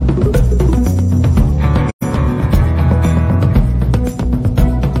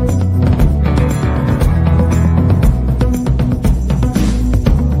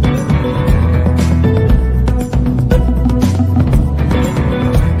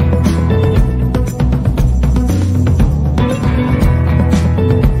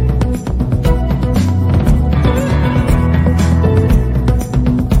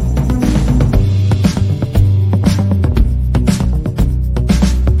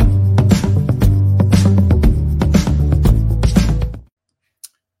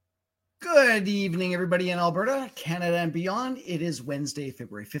Good evening, everybody in Alberta, Canada, and beyond. It is Wednesday,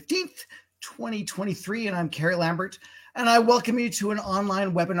 February 15th, 2023, and I'm Kerry Lambert, and I welcome you to an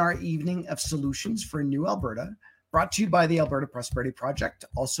online webinar evening of solutions for a new Alberta, brought to you by the Alberta Prosperity Project,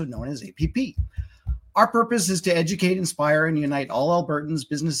 also known as APP. Our purpose is to educate, inspire, and unite all Albertans,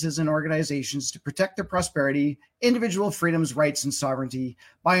 businesses, and organizations to protect their prosperity, individual freedoms, rights, and sovereignty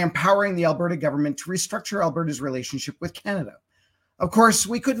by empowering the Alberta government to restructure Alberta's relationship with Canada. Of course,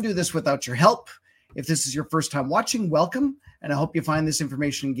 we couldn't do this without your help. If this is your first time watching, welcome, and I hope you find this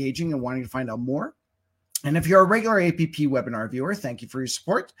information engaging and wanting to find out more. And if you're a regular APP webinar viewer, thank you for your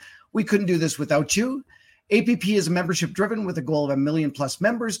support. We couldn't do this without you. APP is membership driven with a goal of 1 million plus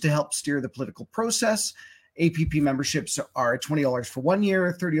members to help steer the political process. APP memberships are $20 for 1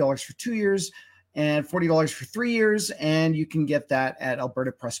 year, $30 for 2 years, and $40 for 3 years. And you can get that at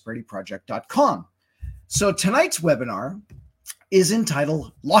albertaprosperityproject.com. So tonight's webinar is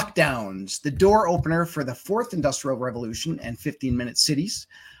entitled Lockdowns, the Door Opener for the Fourth Industrial Revolution and 15-Minute Cities,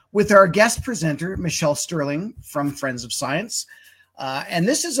 with our guest presenter, Michelle Stirling from Friends of Science. And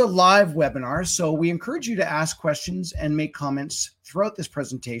this is a live webinar, so we encourage you to ask questions and make comments throughout this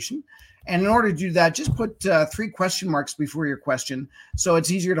presentation. And in order to do that, just put 3 question marks before your question, so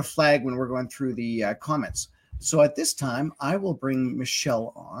it's easier to flag when we're going through the comments. So at this time, I will bring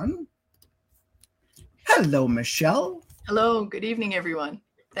Michelle on. Hello, Michelle. Hello, good evening, everyone.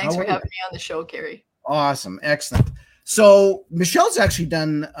 Thanks for having me on the show, Kerry. Awesome, excellent. So Michelle's actually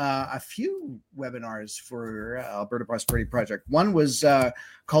done a few webinars for Alberta Prosperity Project. One was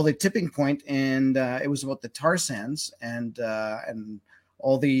called A Tipping Point, and it was about the tar sands and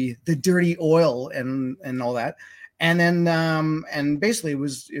all the dirty oil and all that. And then and basically it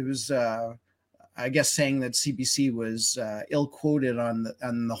was I guess saying that CBC was ill quoted on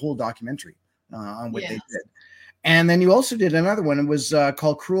the whole documentary on what they did. And then you also did another one. It was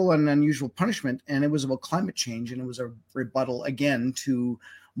called Cruel and Unusual Punishment, and it was about climate change, and it was a rebuttal again to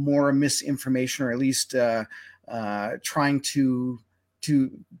more misinformation, or at least trying to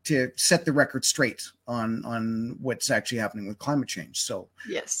set the record straight on what's actually happening with climate change. So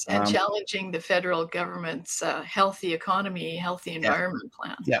yes, and challenging the federal government's healthy economy, healthy environment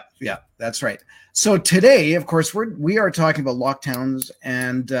plan. Yeah, that's right. So today, of course, we are talking about lockdowns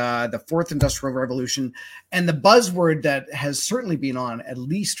and the Fourth Industrial Revolution, and the buzzword that has certainly been on at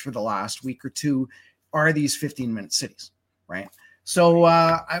least for the last week or two are these 15-minute cities, right? So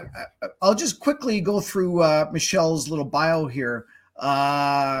I'll just quickly go through Michelle's little bio here.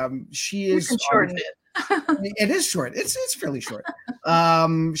 She is. You can shorten it. It is short. It's fairly short.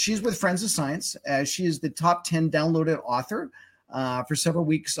 She's with Friends of Science. She is the top 10 downloaded author for several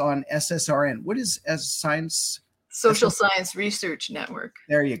weeks on SSRN. What is Science? Social Science Research Network.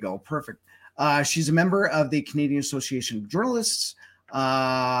 There you go. Perfect. She's a member of the Canadian Association of Journalists.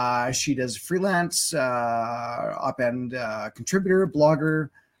 She does freelance op-ed contributor,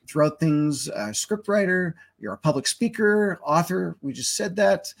 blogger, throughout things, scriptwriter. You're a public speaker, author. We just said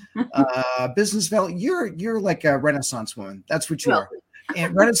that. Business value. You're like a Renaissance woman. That's what you are.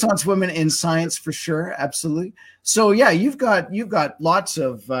 And Renaissance woman in science for sure, absolutely. So yeah, you've got lots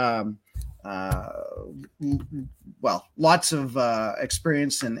of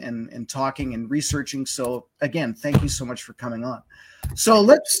experience in talking and researching. So again, thank you so much for coming on. So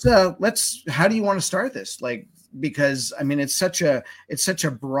let's. How do you want to start this? Because I mean, it's such a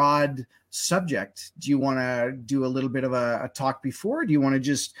broad subject. Do you want to do a little bit of a talk before? Or do you want to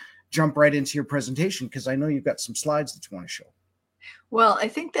just jump right into your presentation? Because I know you've got some slides that you want to show. Well, I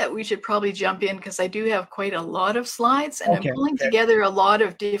think that we should probably jump in because I do have quite a lot of slides, and I'm pulling together a lot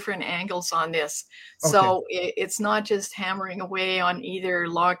of different angles on this. So it's not just hammering away on either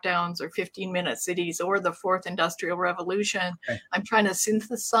lockdowns or 15-minute cities or the Fourth Industrial Revolution. I'm trying to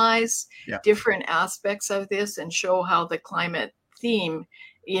synthesize different aspects of this and show how the climate theme,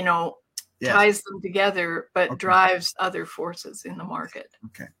 ties them together, but drives other forces in the market.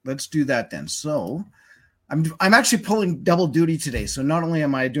 Okay, let's do that then. So I'm actually pulling double duty today. So not only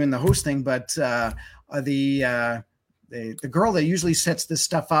am I doing the host thing, but the girl that usually sets this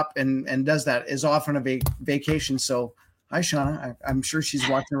stuff up and does that is off on a vacation. So hi, Shauna. I'm sure she's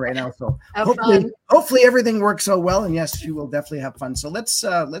watching right now. So hopefully everything works out well. And yes, she will definitely have fun. So let's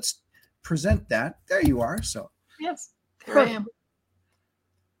present that. There you are. So yes, there I am.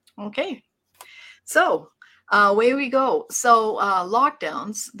 Okay. So away we go. So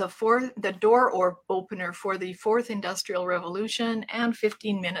lockdowns, the door opener for the Fourth Industrial Revolution and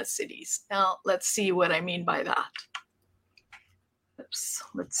 15-minute cities. Now, let's see what I mean by that. Oops.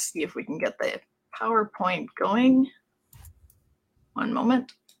 Let's see if we can get the PowerPoint going. One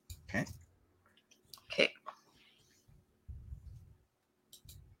moment. Okay.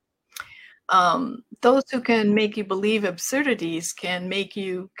 Those who can make you believe absurdities can make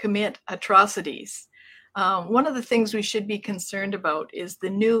you commit atrocities. One of the things we should be concerned about is the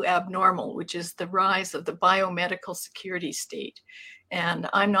new abnormal, which is the rise of the biomedical security state. And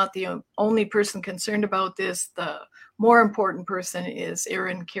I'm not the only person concerned about this. The more important person is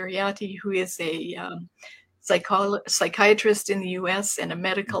Aaron Kheriaty, who is a psychiatrist in the US and a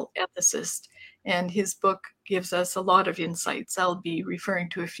medical ethicist. And his book gives us a lot of insights. I'll be referring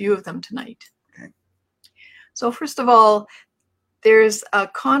to a few of them tonight. Okay. So first of all, there's a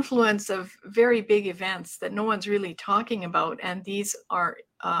confluence of very big events that no one's really talking about, and these are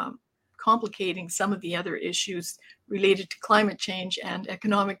complicating some of the other issues related to climate change and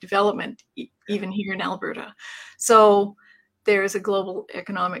economic development, even here in Alberta. So there's a global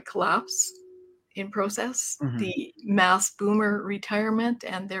economic collapse in process. Mm-hmm. The mass boomer retirement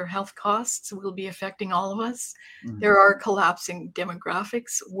and their health costs will be affecting all of us. Mm-hmm. There are collapsing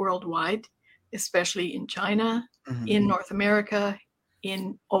demographics worldwide, especially in China, mm-hmm. in North America,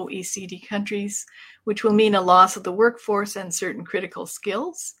 in OECD countries, which will mean a loss of the workforce and certain critical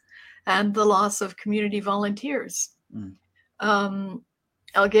skills, and the loss of community volunteers.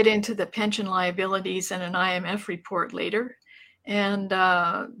 I'll get into the pension liabilities and an IMF report later. And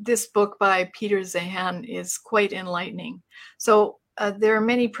this book by Peter Zeihan is quite enlightening. So there are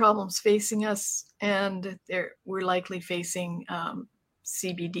many problems facing us, and we're likely facing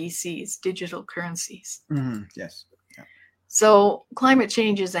CBDCs, digital currencies. Mm-hmm. Yes. Yeah. So climate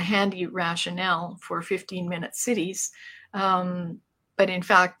change is a handy rationale for 15-minute cities. But in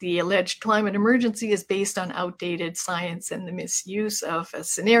fact, the alleged climate emergency is based on outdated science and the misuse of a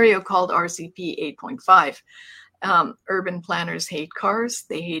scenario called RCP 8.5. Urban planners hate cars.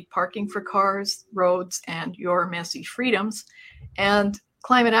 They hate parking for cars, roads, and your messy freedoms. And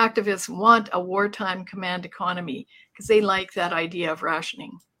climate activists want a wartime command economy because they like that idea of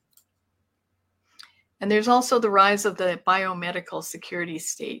rationing. And there's also the rise of the biomedical security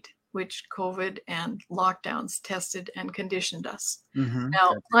state, which COVID and lockdowns tested and conditioned us. Mm-hmm.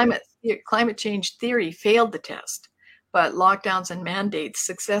 Now, climate change theory failed the test, but lockdowns and mandates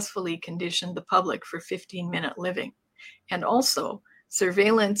successfully conditioned the public for 15-minute living. And also,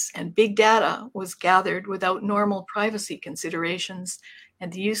 surveillance and big data was gathered without normal privacy considerations,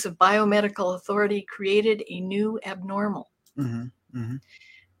 and the use of biomedical authority created a new abnormal. Mm-hmm. Mm-hmm.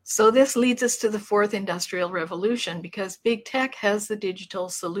 So this leads us to the fourth industrial revolution, because big tech has the digital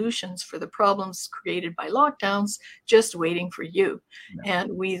solutions for the problems created by lockdowns just waiting for you. Yeah.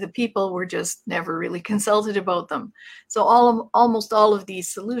 And we, the people, were just never really consulted about them. So almost all of these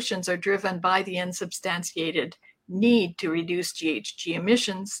solutions are driven by the unsubstantiated need to reduce GHG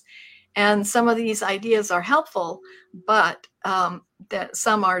emissions. And some of these ideas are helpful, but that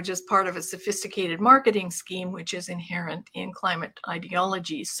some are just part of a sophisticated marketing scheme, which is inherent in climate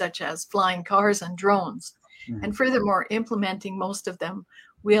ideologies, such as flying cars and drones. Mm-hmm. And furthermore, implementing most of them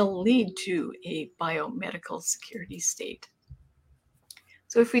will lead to a biomedical security state.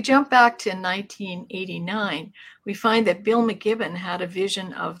 So if we jump back to 1989, we find that Bill McKibben had a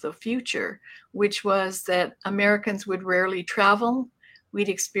vision of the future, which was that Americans would rarely travel. We'd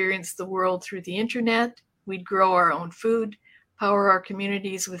experience the world through the internet. We'd grow our own food, power our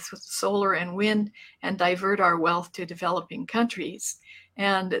communities with solar and wind, and divert our wealth to developing countries.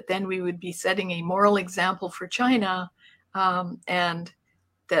 And then we would be setting a moral example for China, and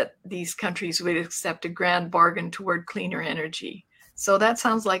that these countries would accept a grand bargain toward cleaner energy. So that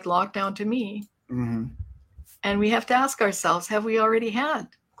sounds like lockdown to me. Mm-hmm. And we have to ask ourselves, have we already had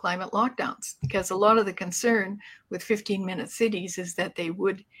climate lockdowns? Because a lot of the concern with 15-minute cities is that they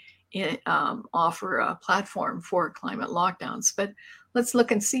would offer a platform for climate lockdowns. But let's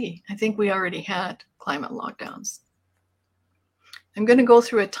look and see. I think we already had climate lockdowns. I'm going to go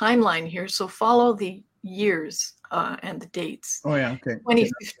through a timeline here, so follow the years and the dates. Oh, yeah, okay.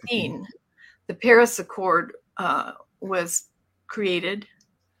 2015, the Paris Accord was created.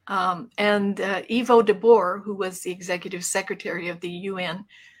 And Ivo de Boer, who was the executive secretary of the UN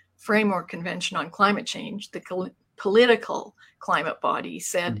Framework Convention on Climate Change, the political climate body,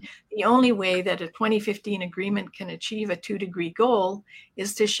 said the only way that a 2015 agreement can achieve a 2-degree goal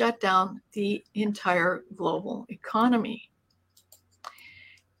is to shut down the entire global economy.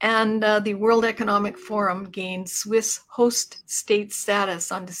 And the World Economic Forum gained Swiss host state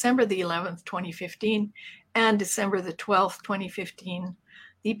status on December the 11th, 2015, and December the 12th, 2015,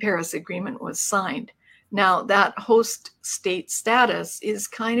 the Paris Agreement was signed. Now, that host state status is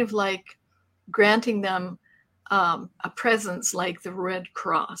kind of like granting them a presence like the Red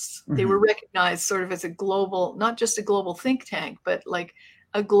Cross. Mm-hmm. They were recognized sort of as a global, not just a global think tank, but like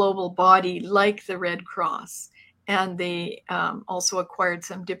a global body like the Red Cross. And they also acquired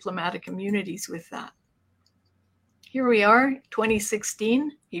some diplomatic immunities with that. Here we are,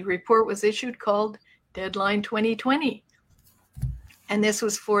 2016. A report was issued called Deadline 2020. And this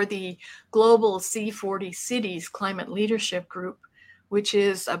was for the Global C40 Cities Climate Leadership Group, which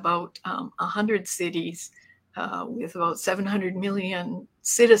is about 100 cities with about 700 million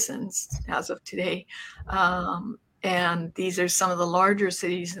citizens as of today. And these are some of the larger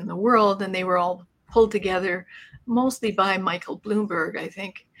cities in the world, and they were all pulled together mostly by Michael Bloomberg, I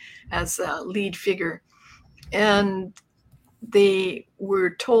think, as a lead figure. And they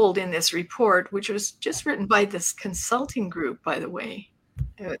were told in this report, which was just written by this consulting group, by the way.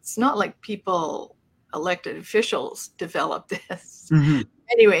 It's not like people, elected officials, developed this. Mm-hmm.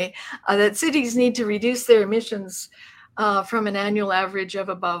 Anyway, that cities need to reduce their emissions from an annual average of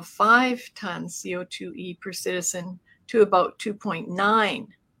above 5 tons CO2e per citizen to about 2.9.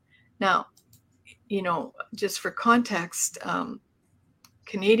 Now, you know, just for context,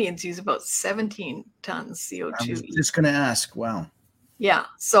 Canadians use about 17 tons CO2. I was just going to ask, wow. Yeah,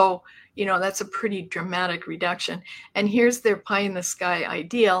 so, you know, that's a pretty dramatic reduction. And here's their pie in the sky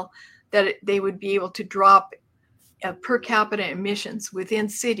ideal, that they would be able to drop per capita emissions within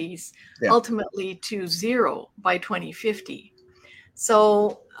cities ultimately to 0 by 2050.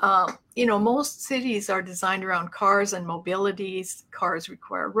 So, you know, most cities are designed around cars and mobilities. Cars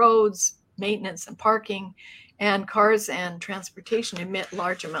require roads, maintenance and parking, and cars and transportation emit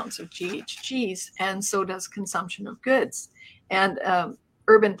large amounts of GHGs, and so does consumption of goods. And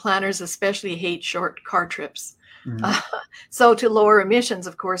urban planners especially hate short car trips. Mm-hmm. So to lower emissions,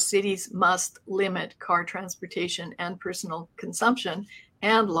 of course, cities must limit car transportation and personal consumption,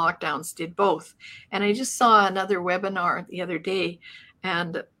 and lockdowns did both. And I just saw another webinar the other day,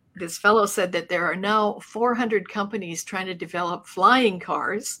 and this fellow said that there are now 400 companies trying to develop flying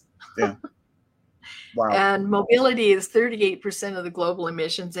cars. Yeah. Wow. And mobility is 38% of the global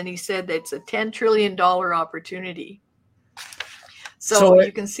emissions. And he said that it's a $10 trillion opportunity. So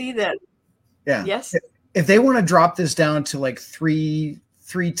you can see that. Yeah. Yes. If they want to drop this down to like three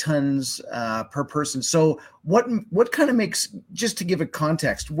tons per person. So what kind of makes, just to give a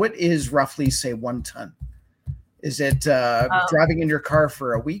context, what is roughly, say, 1 ton? Is it driving in your car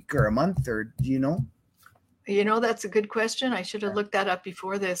for a week or a month, or do you know? You know, that's a good question. I should have looked that up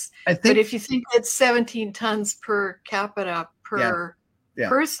before this. But if you think it's 17 tons per capita per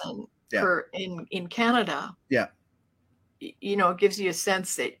person in Canada, you know, it gives you a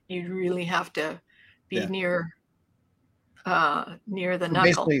sense that you really have to be near the knuckle.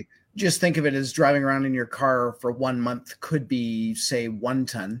 Basically, just think of it as driving around in your car for 1 month could be, say, 1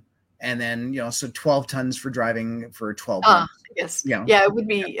 ton. And then, you know, so 12 tons for driving for 12 months. Yes. Yeah, it would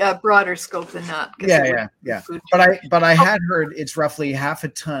be a broader scope than that. Yeah. But I had heard it's roughly half a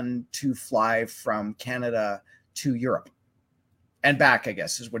ton to fly from Canada to Europe and back, I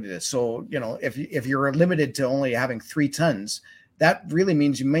guess, is what it is. So, you know, if you're limited to only having 3 tons, that really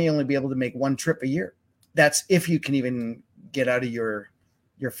means you may only be able to make 1 trip a year. That's if you can even get out of your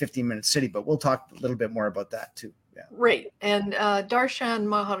 15-minute city. But we'll talk a little bit more about that too. Yeah. Right. And Darshan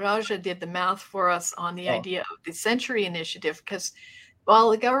Maharaja did the math for us on the idea of the Century Initiative, because while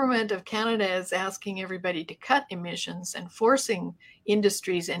the government of Canada is asking everybody to cut emissions and forcing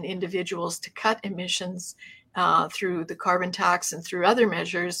industries and individuals to cut emissions through the carbon tax and through other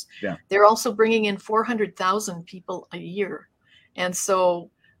measures, they're also bringing in 400,000 people a year. And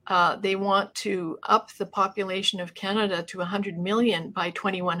so they want to up the population of Canada to 100 million by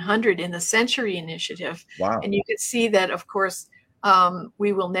 2100 in the Century Initiative. Wow. And you can see that, of course,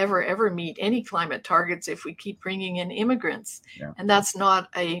 we will never, ever meet any climate targets if we keep bringing in immigrants. Yeah. And that's not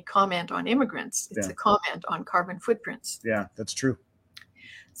a comment on immigrants. It's a comment on carbon footprints. Yeah, that's true.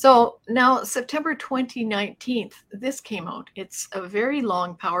 So now, September 2019, this came out. It's a very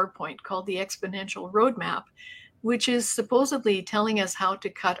long PowerPoint called the Exponential Roadmap, which is supposedly telling us how to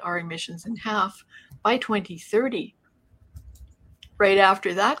cut our emissions in half by 2030. Right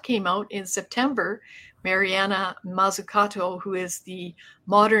after that came out in September, Mariana Mazzucato, who is the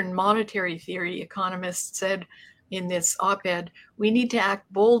modern monetary theory economist, said in this op-ed, we need to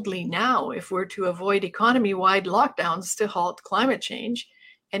act boldly now if we're to avoid economy-wide lockdowns to halt climate change.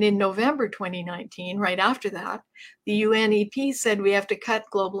 And in November 2019, right after that, the UNEP said we have to cut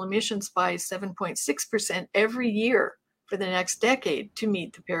global emissions by 7.6% every year for the next decade to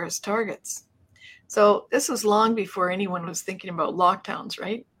meet the Paris targets. So this was long before anyone was thinking about lockdowns,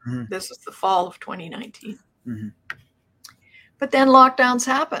 right? Mm-hmm. This was the fall of 2019. Mm-hmm. But then lockdowns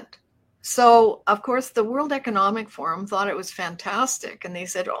happened. So, of course, the World Economic Forum thought it was fantastic. And they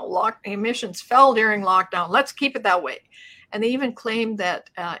said, emissions fell during lockdown. Let's keep it that way. And they even claimed that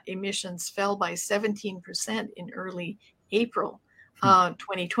emissions fell by 17% in early April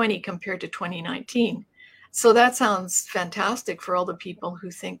 2020 compared to 2019. So that sounds fantastic for all the people who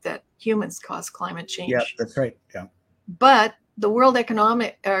think that humans cause climate change. Yeah, that's right. Yeah. But the World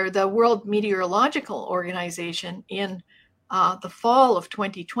Meteorological Organization in the fall of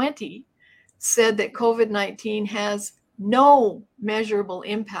 2020 said that COVID-19 has no measurable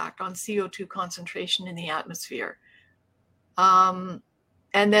impact on CO2 concentration in the atmosphere. And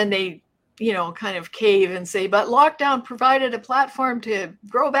then they, kind of cave and say, but lockdown provided a platform to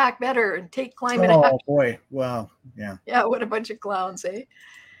grow back better and take climate action. Oh boy, wow, yeah. Yeah, what a bunch of clowns, eh?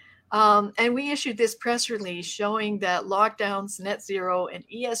 And we issued this press release showing that lockdowns, net zero, and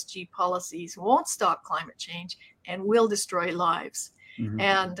ESG policies won't stop climate change and will destroy lives. Mm-hmm.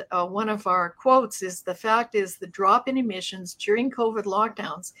 And one of our quotes is, the fact is the drop in emissions during COVID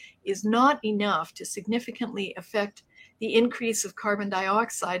lockdowns is not enough to significantly affect the increase of carbon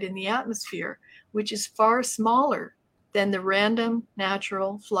dioxide in the atmosphere, which is far smaller than the random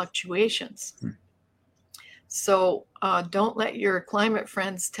natural fluctuations. Hmm. So don't let your climate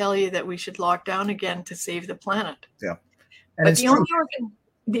friends tell you that we should lock down again to save the planet. Yeah. And but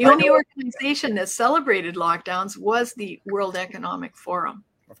the only organization that celebrated lockdowns was the World Economic Forum.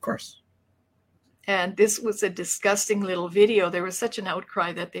 Of course. And this was a disgusting little video. There was such an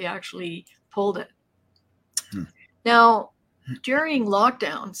outcry that they actually pulled it. Hmm. Now, during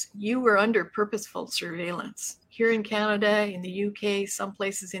lockdowns, you were under purposeful surveillance. Here in Canada, in the UK, some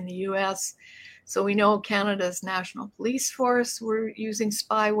places in the US. So we know Canada's National Police Force were using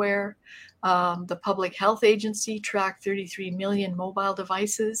spyware. The Public Health Agency tracked 33 million mobile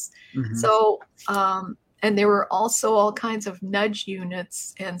devices. Mm-hmm. So, and there were also all kinds of nudge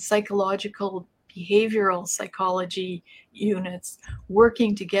units and psychological behavioral psychology units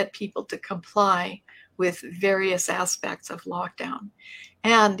working to get people to comply with various aspects of lockdown.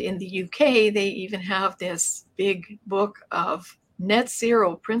 And in the UK, they even have this big book of net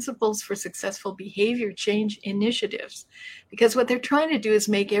zero principles for successful behavior change initiatives, because what they're trying to do is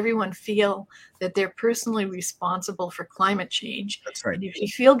make everyone feel that they're personally responsible for climate change. That's right. And if you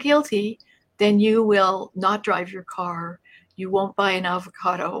feel guilty, then you will not drive your car, you won't buy an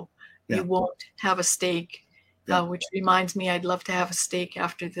avocado, you won't have a steak. Which reminds me, I'd love to have a steak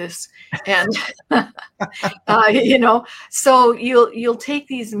after this. And, so you'll take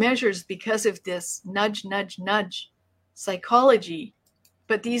these measures because of this nudge, nudge, nudge psychology,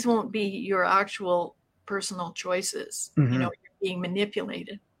 but these won't be your actual personal choices. Mm-hmm. You're being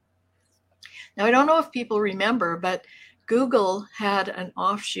manipulated. Now, I don't know if people remember, but Google had an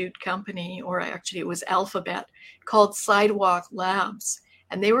offshoot company, or actually it was Alphabet, called Sidewalk Labs,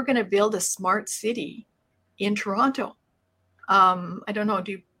 and they were going to build a smart city in Toronto. I don't know.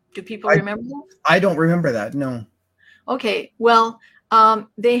 Do people remember that? I don't remember that. No. Okay. Well,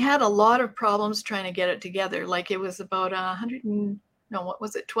 they had a lot of problems trying to get it together. Like it was about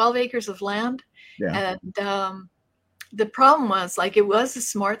 12 acres of land. Yeah. And the problem was, like, it was a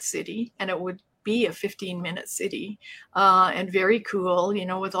smart city and it would be a 15-minute city and very cool,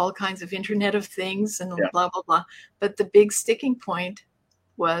 with all kinds of Internet of Things and blah, blah, blah. But the big sticking point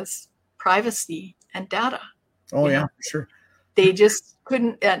was privacy and data. Oh, yeah, sure. They just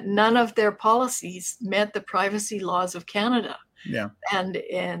couldn't, none of their policies met the privacy laws of Canada. Yeah. And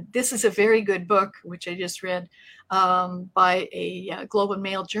this is a very good book, which I just read, by a Globe and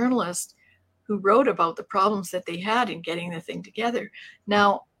Mail journalist who wrote about the problems that they had in getting the thing together.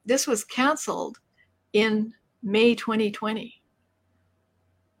 Now, this was canceled in May 2020.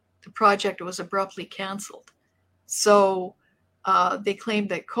 The project was abruptly canceled. So they claimed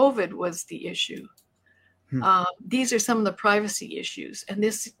that COVID was the issue. These are some of the privacy issues. And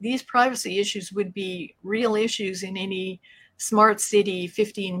these privacy issues would be real issues in any smart city,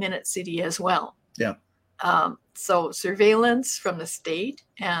 15-minute city as well. Yeah. So surveillance from the state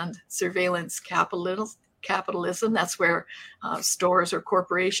and surveillance capitalism, that's where stores or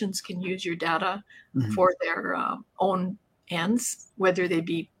corporations can use your data for their own ends, whether they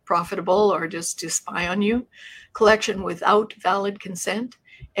be profitable or just to spy on you. Collection without valid consent,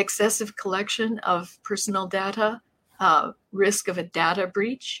 excessive collection of personal data, risk of a data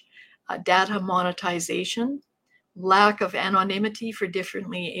breach, data monetization, lack of anonymity for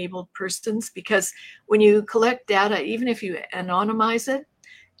differently abled persons, because when you collect data, even if you anonymize it,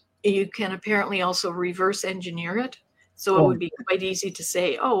 you can apparently also reverse engineer it. So it would be quite easy to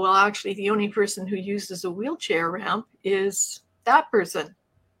say, oh, well, actually, the only person who uses a wheelchair ramp is that person,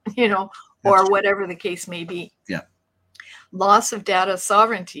 or whatever the case may be. Yeah. Loss of data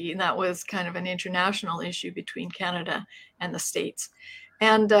sovereignty, and that was kind of an international issue between Canada and the States.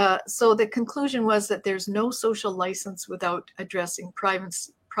 And so the conclusion was that there's no social license without addressing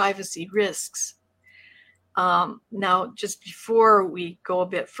privacy risks. Now, just before we go a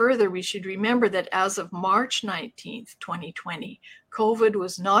bit further, we should remember that as of March 19th, 2020, COVID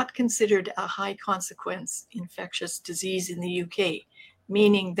was not considered a high consequence infectious disease in the UK,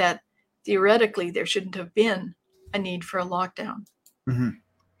 meaning that theoretically there shouldn't have been a need for a lockdown. Mm-hmm.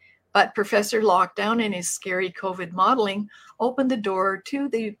 But Professor Lockdown and his scary COVID modeling opened the door to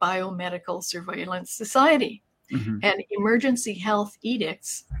the Biomedical Surveillance Society, Mm-hmm. and emergency health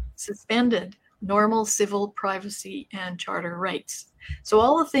edicts suspended normal civil privacy and charter rights. So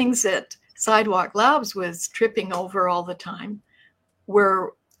all the things that Sidewalk Labs was tripping over all the time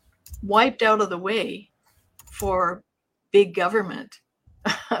were wiped out of the way for big government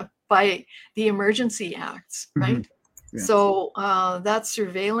by the emergency acts, right? Mm-hmm. Yeah. So that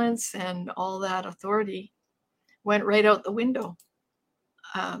surveillance and all that authority went right out the window.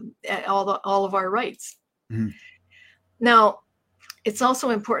 All of our rights. Mm-hmm. Now, it's also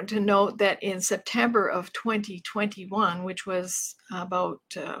important to note that in September of 2021, which was about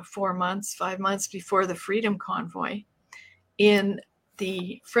 5 months before the Freedom Convoy, in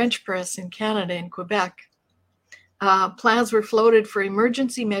the French press in Canada and Quebec, plans were floated for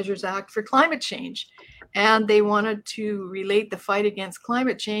Emergency Measures Act for climate change. And they wanted to relate the fight against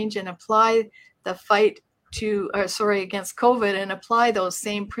climate change and apply the fight against COVID and apply those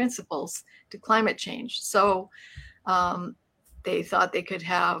same principles to climate change. So they thought they could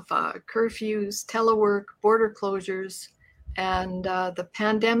have curfews, telework, border closures, and the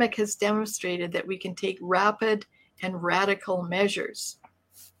pandemic has demonstrated that we can take rapid and radical measures.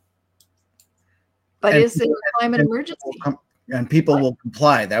 But is there a climate emergency? And people will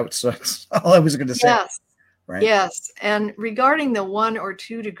comply. That's all I was going to say. Yes. Right? Yes. And regarding the 1 or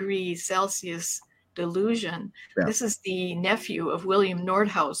 2 degrees Celsius delusion, this is the nephew of William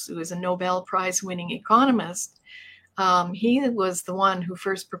Nordhaus, who is a Nobel Prize winning economist. He was the one who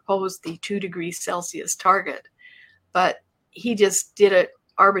first proposed the 2 degrees Celsius target, but he just did it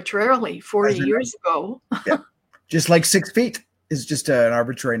arbitrarily 40 years ago. Yeah. Just like 6 feet is just an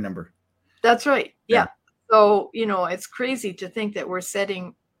arbitrary number. That's right. Yeah. So, it's crazy to think that we're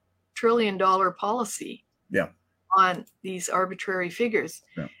setting $1 trillion policy on these arbitrary figures.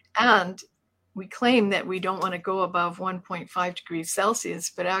 Yeah. And we claim that we don't want to go above 1.5 degrees Celsius,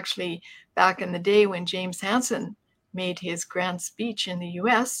 but actually back in the day when James Hansen made his grand speech in the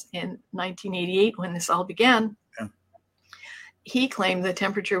US in 1988, when this all began, he claimed the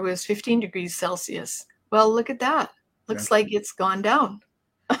temperature was 15 degrees Celsius. Well, look at that. Looks like it's gone down.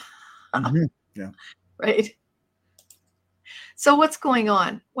 Mm-hmm. Yeah. Right. So what's going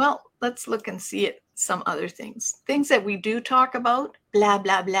on? Well, let's look and see it. Some other things that we do talk about, blah,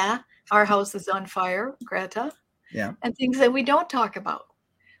 blah, blah. Our house is on fire, Greta. Yeah. And things that we don't talk about.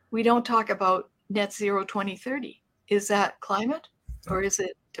 We don't talk about net zero 2030. Is that climate or is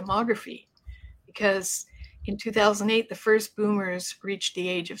it demography? Because in 2008, the first boomers reached the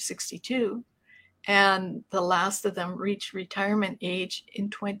age of 62 and the last of them reached retirement age in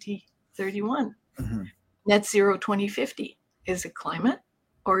 2031. Mm-hmm. Net zero 2050. Is it climate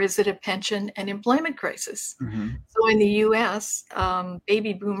or is it a pension and employment crisis? Mm-hmm. So in the US,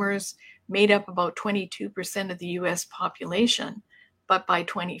 baby boomers made up about 22% of the US population, but by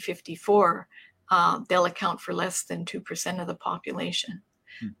 2054, they'll account for less than 2% of the population.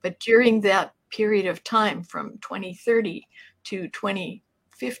 Mm-hmm. But during that period of time from 2030 to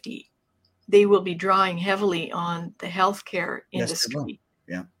 2050, they will be drawing heavily on the healthcare industry.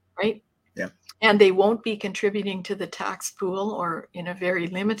 Yeah. Right? Yeah. And they won't be contributing to the tax pool or in a very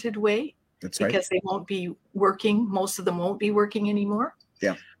limited way. That's because right. They won't be working. Most of them won't be working anymore.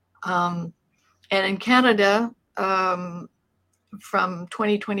 Yeah. And in Canada, from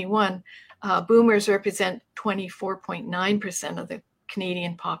 2021, boomers represent 24.9% of the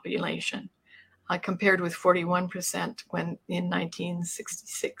Canadian population, compared with 41% when in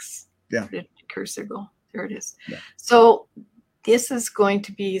 1966. Yeah. Where did the cursor go? There it is. Yeah. So this is going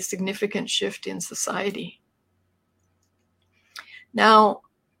to be a significant shift in society. Now,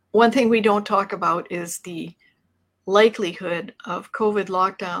 one thing we don't talk about is the likelihood of COVID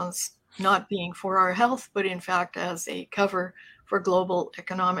lockdowns not being for our health, but in fact as a cover for global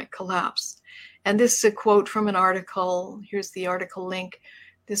economic collapse. And this is a quote from an article. Here's the article link.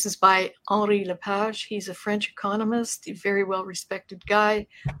 This is by Henri Lepage. He's a French economist, a very well-respected guy.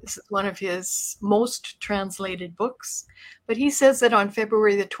 This is one of his most translated books. But he says that on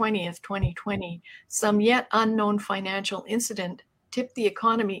February the 20th, 2020, some yet unknown financial incident tipped the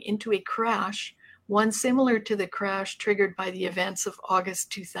economy into a crash, one similar to the crash triggered by the events of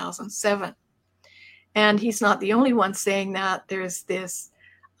August 2007. And he's not the only one saying that. There's this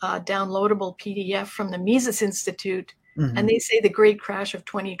downloadable PDF from the Mises Institute. Mm-hmm. And they say the great crash of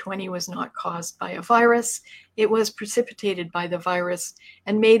 2020 was not caused by a virus. It was precipitated by the virus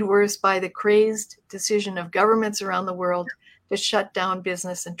and made worse by the crazed decision of governments around the world to shut down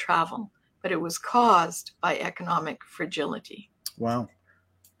business and travel. But it was caused by economic fragility. Wow.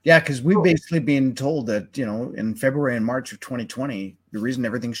 Yeah, because we've basically been told that, in February and March of 2020, the reason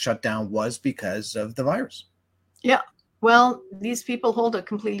everything shut down was because of the virus. Yeah. Well, these people hold a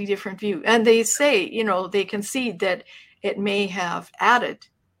completely different view. And they say, they concede that it may have added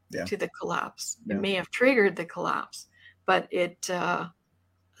to the collapse. It may have triggered the collapse, but the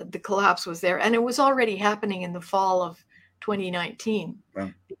collapse was there. And it was already happening in the fall of 2019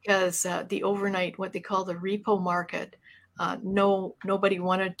 because the overnight, what they call the repo market, nobody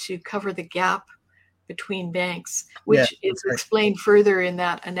wanted to cover the gap between banks, which is explained further in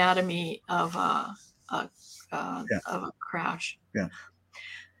that anatomy of a crash. Yeah.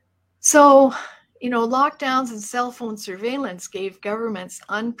 So, lockdowns and cell phone surveillance gave governments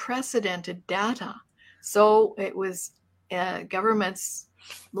unprecedented data. So it was governments,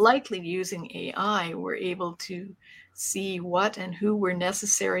 likely using AI, were able to see what and who were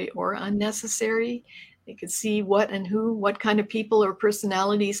necessary or unnecessary. They could see what kind of people or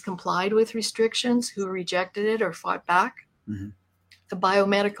personalities complied with restrictions, who rejected it or fought back. Mm-hmm. The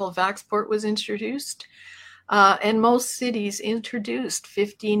biomedical vaxport was introduced. And most cities introduced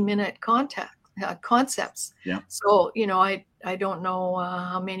 15-minute concepts. Yeah. So, I don't know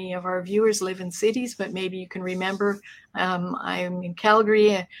how many of our viewers live in cities, but maybe you can remember. I'm in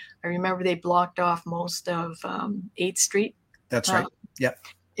Calgary. I remember they blocked off most of 8th Street. That's right. Yep.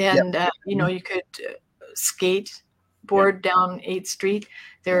 And, you could skateboard down 8th Street.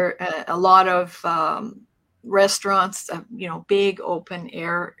 There are a lot of restaurants, big open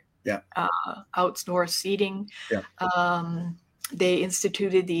air outdoor seating. They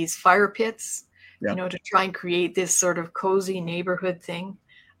instituted these fire pits, to try and create this sort of cozy neighborhood thing.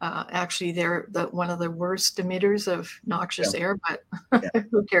 Actually, they're one of the worst emitters of noxious air, but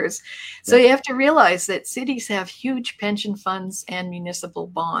who cares? So you have to realize that cities have huge pension funds and municipal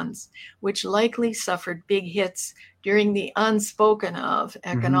bonds, which likely suffered big hits during the unspoken of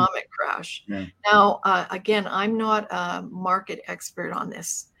economic crash. Yeah. Now, again, I'm not a market expert on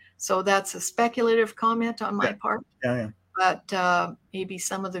this, so that's a speculative comment on my part. But maybe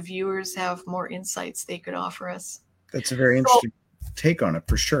some of the viewers have more insights they could offer us. That's a very interesting take on it,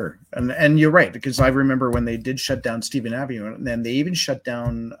 for sure. And you're right, because I remember when they did shut down Stephen Avenue, and then they even shut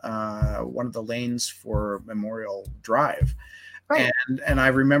down one of the lanes for Memorial Drive. Right. And I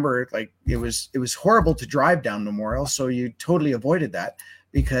remember, like, it was horrible to drive down Memorial, so you totally avoided that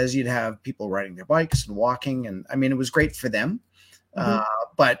because you'd have people riding their bikes and walking, and I mean, it was great for them.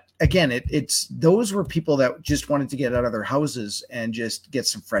 But again, it's those were people that just wanted to get out of their houses and just get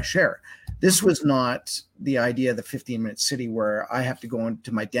some fresh air. This was not the idea of the 15-minute city where I have to go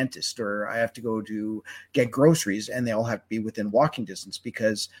into my dentist or I have to go to get groceries and they all have to be within walking distance,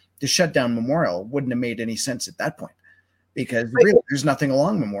 because to shut down Memorial wouldn't have made any sense at that point, because really there's nothing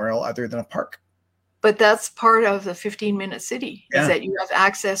along Memorial other than a park. But that's part of the 15-minute city, is that you have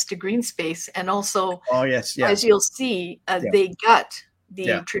access to green space. And also, as you'll see, they gut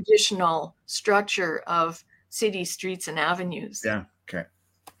the traditional structure of city streets and avenues. Yeah, okay.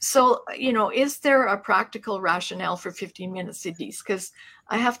 So, is there a practical rationale for 15-minute cities? Because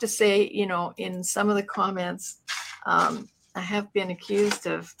I have to say, in some of the comments, I have been accused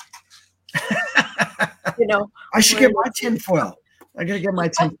of, I should get my tinfoil. I got to get my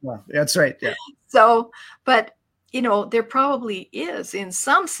tinfoil. That's right, yeah. So, but, there probably is in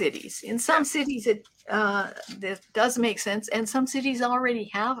some cities. In some cities, it does make sense. And some cities already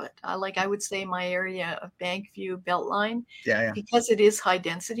have it. Like I would say my area of Bankview Beltline, because it is high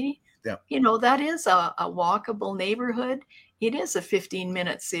density, that is a walkable neighborhood. It is a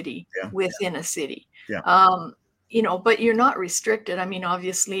 15-minute city within a city. But you're not restricted. I mean,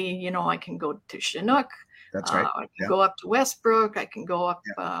 obviously, I can go to Chinook. That's right. I can go up to Westbrook. I can go up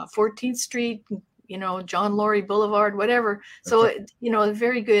 14th Street, John Laurie Boulevard, whatever. So, a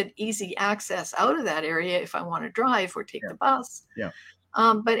very good, easy access out of that area if I want to drive or take the bus.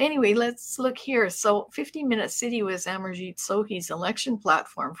 But anyway, let's look here. So 15-minute city was Amarjeet Sohi's election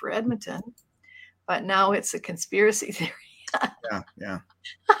platform for Edmonton, but now it's a conspiracy theory.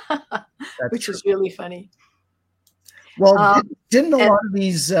 Which is really funny. Well, didn't a lot of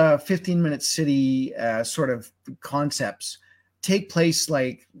these 15-minute city sort of concepts take place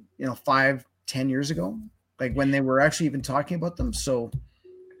 5-10 years ago, like when they were actually even talking about them? So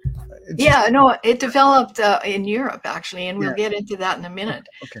Yeah, no, it developed in Europe actually, and we'll get into that in a minute.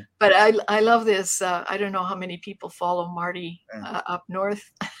 Okay. But I love this. I don't know how many people follow Marty up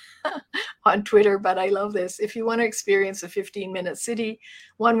north on Twitter, but I love this. If you want to experience a 15-minute city,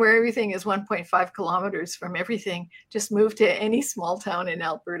 one where everything is 1.5 kilometers from everything, just move to any small town in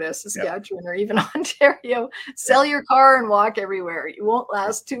Alberta, Saskatchewan, or even Ontario. Sell your car and walk everywhere. You won't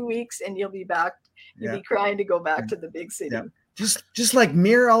last 2 weeks, and you'll be back. You'll be crying to go back to the big city. Just like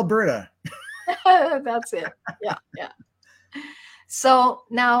Mere, Alberta. That's it. Yeah. So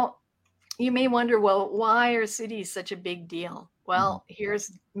now you may wonder, well, why are cities such a big deal? Well,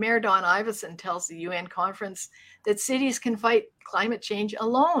 here's Mayor Don Iveson tells the UN conference that cities can fight climate change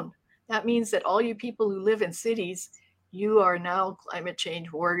alone. That means that all you people who live in cities, you are now climate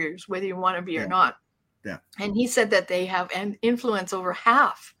change warriors, whether you want to be or not. Yeah. And he said that they have an influence over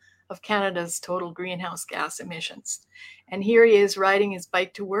half of Canada's total greenhouse gas emissions. And here he is riding his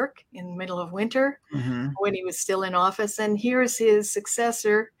bike to work in the middle of winter when he was still in office. And here's his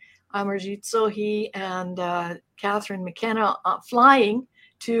successor, Amarjit Sohi and Catherine McKenna flying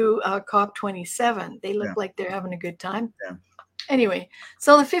to COP27. They look like they're having a good time. Yeah. Anyway,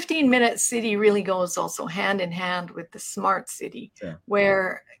 so the 15-minute city really goes also hand in hand with the smart city,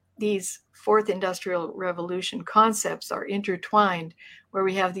 where these fourth industrial revolution concepts are intertwined, where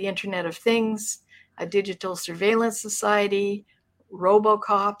we have the Internet of Things, a digital surveillance society,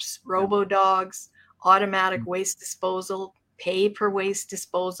 robo-cops, robo-dogs, automatic waste disposal, pay per waste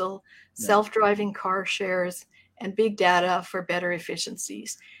disposal, self-driving car shares, and big data for better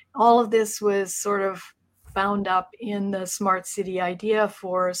efficiencies. All of this was sort of bound up in the smart city idea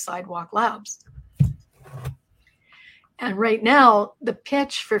for Sidewalk Labs. And right now, the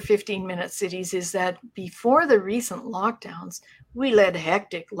pitch for 15-minute cities is that before the recent lockdowns, we led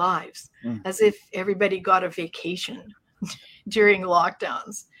hectic lives, as if everybody got a vacation during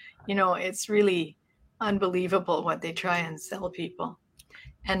lockdowns. You know, it's really unbelievable what they try and sell people.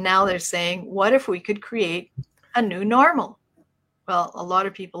 And now they're saying, what if we could create a new normal? Well, a lot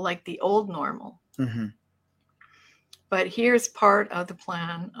of people like the old normal. But here's part of the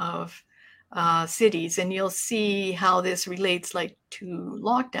plan of cities, and you'll see how this relates like to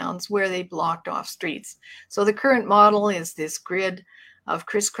lockdowns where they blocked off streets. So the current model is this grid of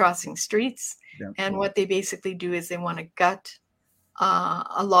crisscrossing streets. And what they basically do is they want to gut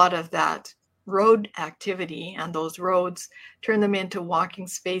a lot of that road activity and those roads, turn them into walking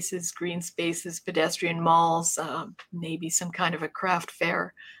spaces, green spaces, pedestrian malls, maybe some kind of a craft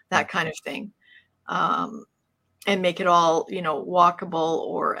fair, that kind of thing. And make it all, you know, walkable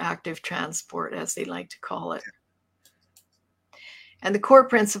or active transport, as they like to call it. And the core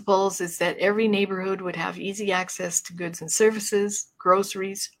principles is that every neighborhood would have easy access to goods and services,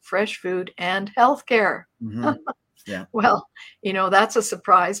 groceries, fresh food, and healthcare. Well, you know, that's a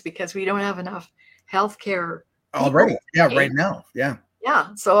surprise because we don't have enough healthcare already. Right now. Yeah.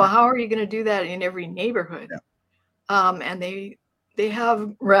 So how are you going to do that in every neighborhood? And they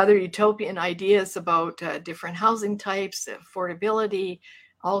have rather utopian ideas about different housing types, affordability,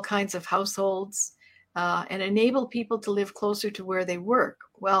 all kinds of households, and enable people to live closer to where they work.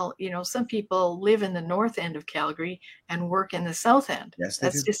 Well, you know, some people live in the north end of Calgary and work in the south end.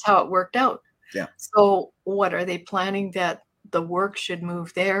 That's just how it worked out. So what are they planning, that the work should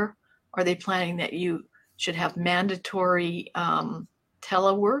move there? Are they planning that you should have mandatory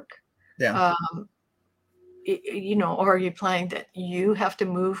telework? You know, or are you planning that you have to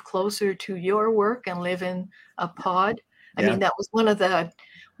move closer to your work and live in a pod? I mean, that was one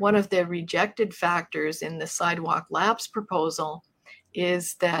of the rejected factors in the Sidewalk Labs proposal,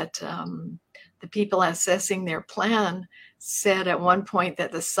 is that the people assessing their plan said at one point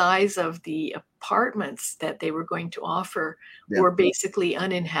that the size of the apartments that they were going to offer were basically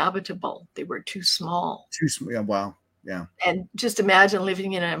uninhabitable. They were too small. Wow. Yeah. And just imagine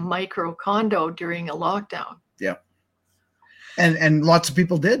living in a micro condo during a lockdown. And lots of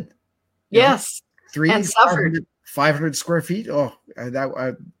people did. Yes. 500 square feet. Oh,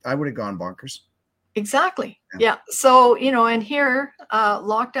 I would have gone bonkers. Exactly. Yeah. So, you know, and here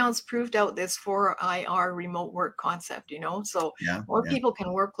lockdowns proved out this 4IR remote work concept, you know, so more people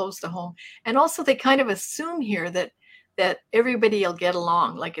can work close to home. And also they kind of assume here that everybody will get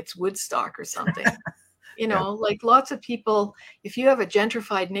along, like it's Woodstock or something. You know, like lots of people, if you have a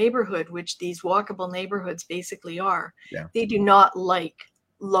gentrified neighborhood, which these walkable neighborhoods basically are, they do not like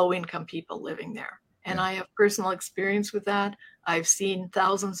low-income people living there. And I have personal experience with that. I've seen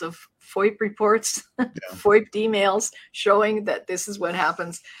thousands of FOIP reports, FOIP emails showing that this is what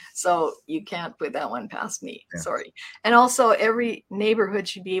happens. So you can't put that one past me. Sorry. And also every neighborhood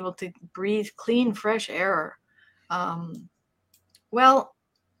should be able to breathe clean, fresh air. Well,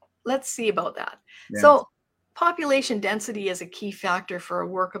 let's see about that. Yeah. So population density is a key factor for a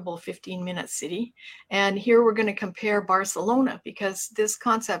workable 15-minute city. And here we're going to compare Barcelona, because this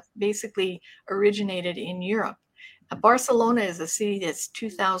concept basically originated in Europe. Barcelona is a city that's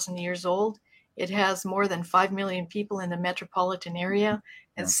 2,000 years old. It has more than 5 million people in the metropolitan area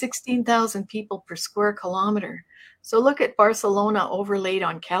and 16,000 people per square kilometer. So look at Barcelona overlaid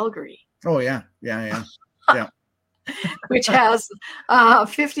on Calgary. Oh, yeah. Yeah. Which has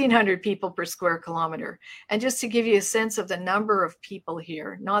 1,500 people per square kilometer. And just to give you a sense of the number of people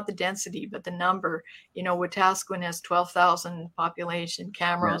here, not the density, but the number, Wetaskiwin has 12,000 population,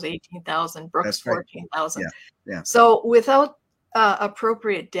 Camrose 18,000, Brooks 14,000. Yeah. So without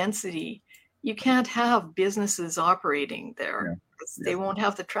appropriate density, you can't have businesses operating there because they won't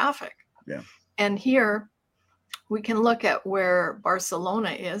have the traffic. Yeah. And here, we can look at where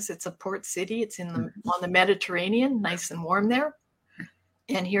Barcelona is. It's a port city. It's on the Mediterranean, nice and warm there.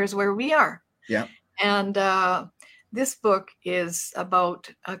 And here's where we are. Yeah. And this book is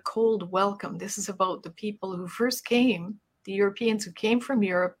about a cold welcome. This is about the people who first came, the Europeans who came from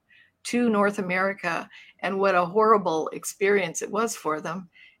Europe to North America, and what a horrible experience it was for them.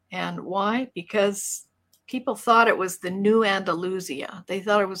 And why? Because people thought it was the new Andalusia. They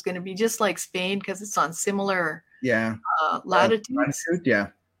thought it was going to be just like Spain because it's on similar latitudes. Yeah.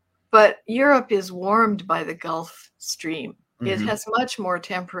 But Europe is warmed by the Gulf Stream. It has much more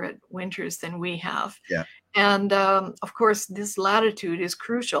temperate winters than we have. Yeah. And of course, this latitude is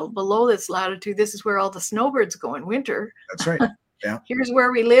crucial. Below this latitude, this is where all the snowbirds go in winter. That's right. Yeah. Here's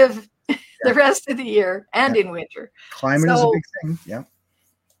where we live the rest of the year and in winter. Climate is a big thing. Yeah.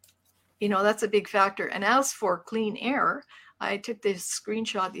 That's a big factor. And as for clean air, I took this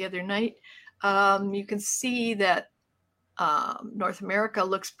screenshot the other night. You can see that North America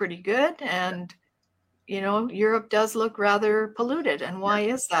looks pretty good, and Europe does look rather polluted. And why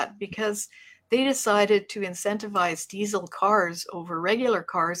is that? Because they decided to incentivize diesel cars over regular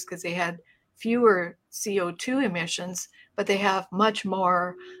cars because they had fewer CO2 emissions, but they have much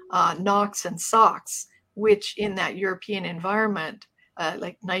more NOx and SOx, which in that European environment,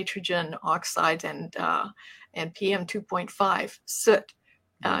 like nitrogen oxide and PM 2.5 soot,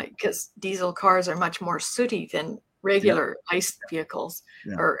 because diesel cars are much more sooty than regular ICE vehicles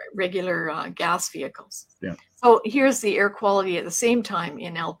or regular gas vehicles. Yeah. So here's the air quality at the same time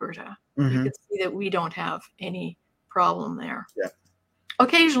in Alberta. You can see that we don't have any problem there. Yeah.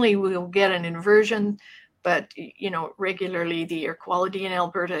 Occasionally we'll get an inversion, but regularly the air quality in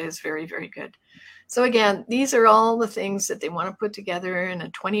Alberta is very, very good. So again, these are all the things that they want to put together in a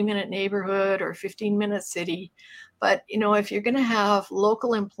 20-minute neighborhood or 15-minute city. But, if you're going to have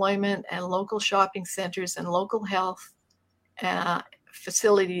local employment and local shopping centers and local health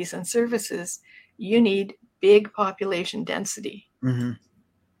facilities and services, you need big population density.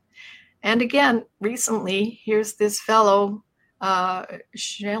 And again, recently, here's this fellow,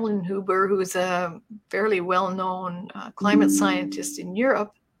 Schellenhuber, who's a fairly well-known climate scientist in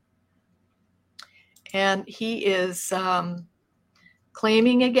Europe. And he is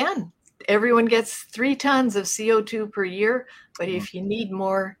claiming again, everyone gets 3 tons of CO2 per year, but if you need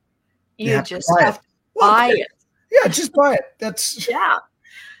more, you just have to buy it. Yeah, just buy it. That's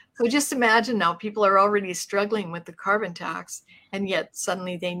So just imagine now, people are already struggling with the carbon tax, and yet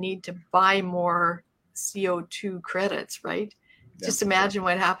suddenly they need to buy more CO2 credits, right? Yeah. Just imagine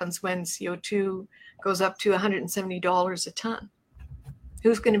what happens when CO2 goes up to $170 a ton.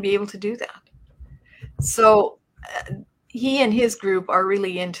 Who's going to be able to do that? So he and his group are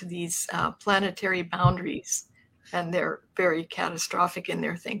really into these planetary boundaries, and they're very catastrophic in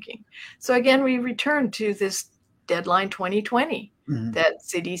their thinking. So again, we return to this deadline 2020, that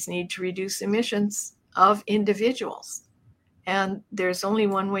cities need to reduce emissions of individuals. And there's only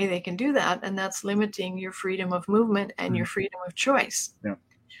one way they can do that, and that's limiting your freedom of movement and your freedom of choice. Yeah.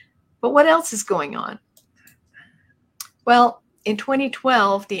 But what else is going on? Well, in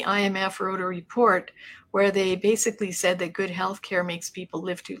 2012, the IMF wrote a report where they basically said that good health care makes people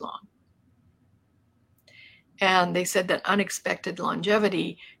live too long. And they said that unexpected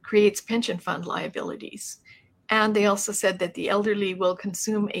longevity creates pension fund liabilities. And they also said that the elderly will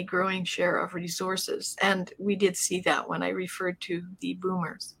consume a growing share of resources. And we did see that when I referred to the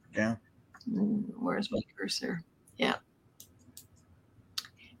boomers. Yeah. Where's my cursor? Yeah.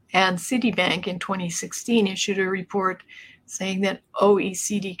 And Citibank in 2016 issued a report saying that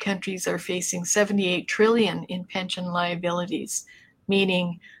OECD countries are facing 78 trillion in pension liabilities,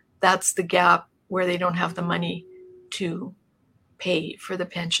 meaning that's the gap where they don't have the money to pay for the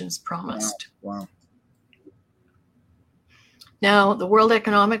pensions promised. Wow. Now, the World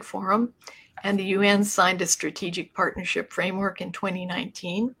Economic Forum And the UN signed a strategic partnership framework in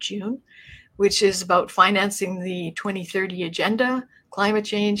 2019, June, which is about financing the 2030 agenda, climate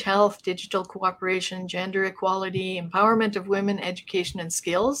change, health, digital cooperation, gender equality, empowerment of women, education and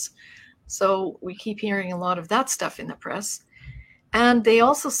skills. So we keep hearing a lot of that stuff in the press. And they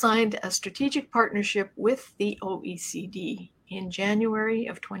also signed a strategic partnership with the OECD in January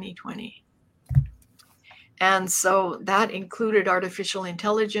of 2020. And so that included artificial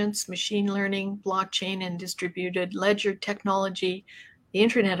intelligence, machine learning, blockchain and distributed ledger technology, the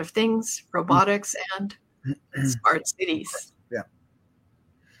Internet of Things, robotics, and smart cities. Yeah.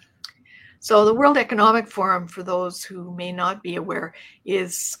 So the World Economic Forum, for those who may not be aware,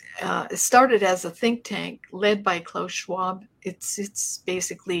 is started as a think tank led by Klaus Schwab. It's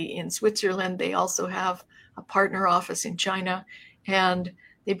basically in Switzerland. They also have a partner office in China, and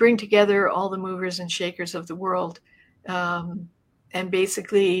they bring together all the movers and shakers of the world. And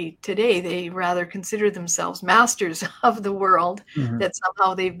basically today they rather consider themselves masters of the world, that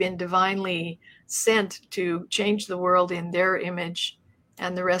somehow they've been divinely sent to change the world in their image,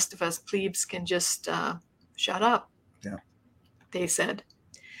 and the rest of us plebes can just shut up, they said.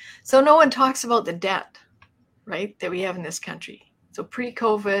 So no one talks about the debt, right, that we have in this country. So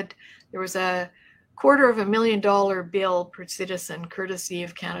pre-COVID, there was a $250,000 bill per citizen, courtesy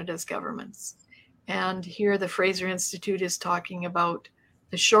of Canada's governments. And here the Fraser Institute is talking about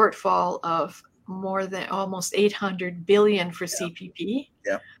the shortfall of more than almost 800 billion for CPP,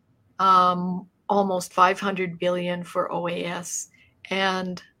 almost 500 billion for OAS,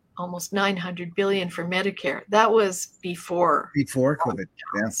 and almost 900 billion for Medicare. That was before COVID.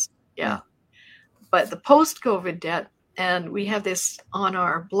 Yeah. But the post-COVID debt, and we have this on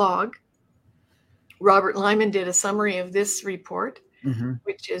our blog. Robert Lyman did a summary of this report,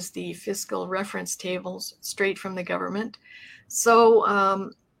 which is the fiscal reference tables straight from the government.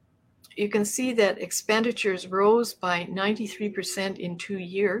 So you can see that expenditures rose by 93% in 2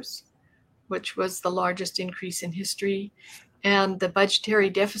 years, which was the largest increase in history. And the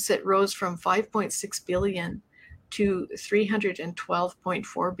budgetary deficit rose from 5.6 billion to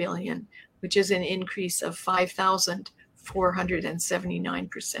 312.4 billion, which is an increase of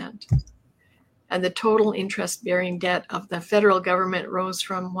 5,479%. And the total interest-bearing debt of the federal government rose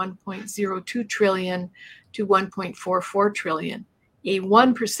from 1.02 trillion to 1.44 trillion. A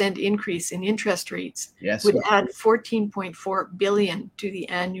 1% increase in interest rates would add 14.4 billion to the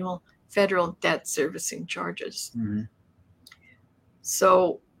annual federal debt servicing charges.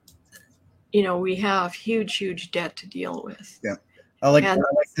 So, we have huge debt to deal with. Yeah, I like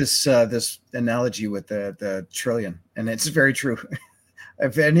this this analogy with the trillion, and it's very true.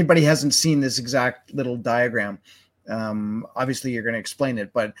 If anybody hasn't seen this exact little diagram, obviously you're going to explain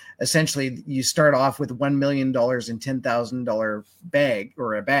it, but essentially you start off with $1 million in $10,000 bag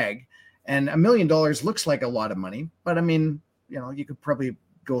or a bag, and $1 million looks like a lot of money, but I mean, you could probably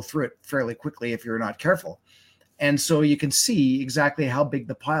go through it fairly quickly if you're not careful. And so you can see exactly how big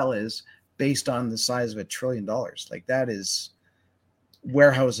the pile is based on the size of $1 trillion. Like, that is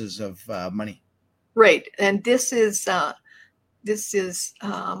warehouses of money. Right. And this is $1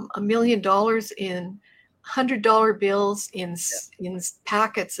 million in $100 bills in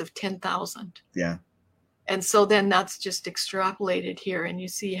packets of 10,000. Yeah. And so then that's just extrapolated here, and you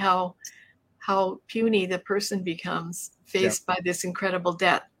see how puny the person becomes faced by this incredible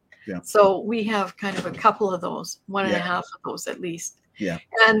debt. Yeah. So we have kind of a couple of those, one and a half of those at least. Yeah.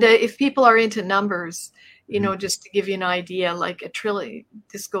 And if people are into numbers, just to give you an idea, like a trillion,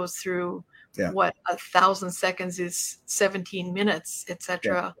 this goes through what 1,000 seconds is 17 minutes,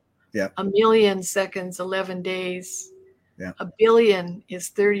 etc. Yeah. 1 million seconds, 11 days. Yeah. 1 billion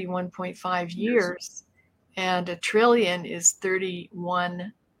is 31.5 years, and 1 trillion is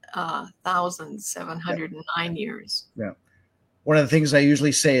 31,709 years. Yeah. One of the things I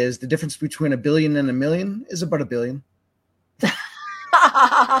usually say is the difference between 1 billion and 1 million is about 1 billion.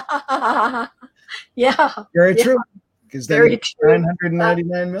 Yeah. Very true. Because there's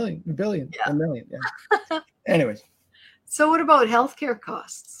 999 billion. Yeah. Anyways. So what about healthcare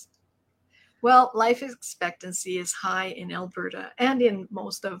costs? Well, life expectancy is high in Alberta and in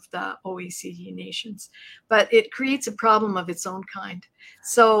most of the OECD nations, but it creates a problem of its own kind.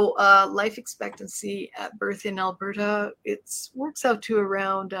 So life expectancy at birth in Alberta, it works out to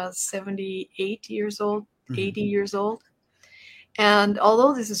around 78 years old, 80 years old. And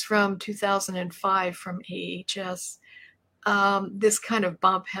although this is from 2005 from AHS, this kind of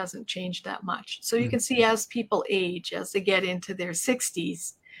bump hasn't changed that much. So you can see as people age, as they get into their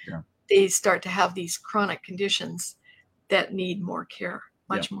 60s, they start to have these chronic conditions that need more care,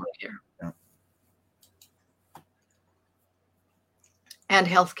 much more care. Yeah. And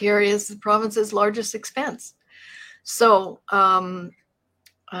healthcare is the province's largest expense. So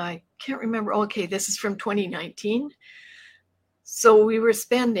I can't remember. Okay, this is from 2019. So we were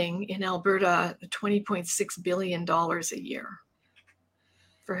spending in Alberta $20.6 billion a year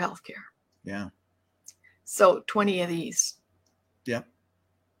for healthcare. Yeah. So 20 of these. Yeah.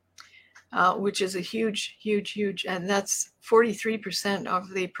 Which is a huge, and that's 43%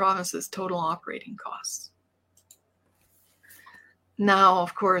 of the province's total operating costs. Now,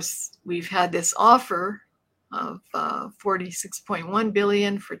 of course, we've had this offer of $46.1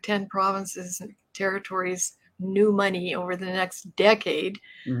 billion for 10 provinces and territories, new money over the next decade.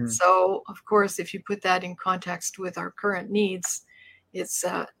 Mm-hmm. So, of course, if you put that in context with our current needs, it's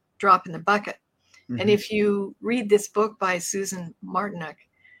a drop in the bucket. Mm-hmm. And if you read this book by Susan Martinuk,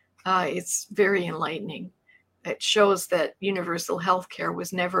 it's very enlightening. It shows that universal health care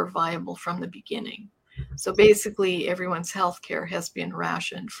was never viable from the beginning. So basically, everyone's health care has been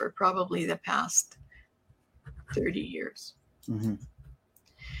rationed for probably the past 30 years. Mm-hmm.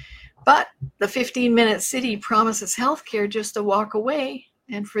 But the 15-minute city promises health care just a walk away.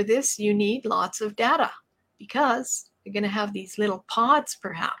 And for this, you need lots of data because you're going to have these little pods,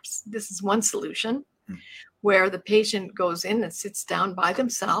 perhaps. This is one solution. Where the patient goes in and sits down by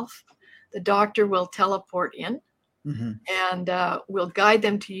themselves. The doctor will teleport in mm-hmm. and will guide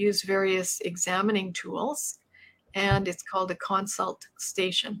them to use various examining tools. And it's called a consult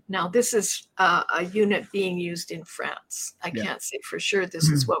station. Now, this is a unit being used in France. I can't say for sure this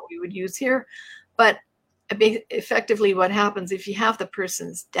is what we would use here. But effectively what happens if you have the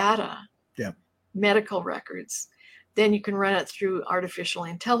person's data, medical records, then you can run it through artificial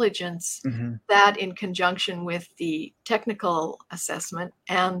intelligence, mm-hmm. that in conjunction with the technical assessment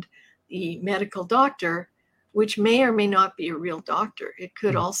and the medical doctor, which may or may not be a real doctor. It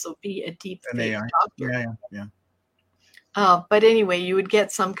could mm-hmm. also be a deep fake doctor. Yeah. But anyway, you would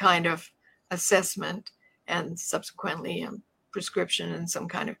get some kind of assessment and subsequently prescription and some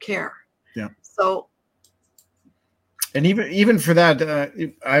kind of care. Yeah. So. And even for that,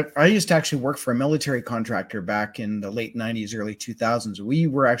 I used to actually work for a military contractor back in the late 90s, early 2000s. We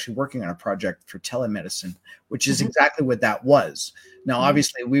were actually working on a project for telemedicine, which is mm-hmm. exactly what that was. Now, mm-hmm.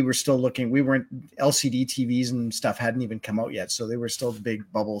 obviously, we were still looking. We weren't LCD TVs and stuff hadn't even come out yet, so they were still big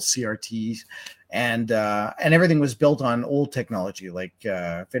bubble CRTs, and everything was built on old technology. Like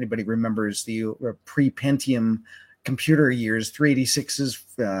if anybody remembers the pre-Pentium computer years,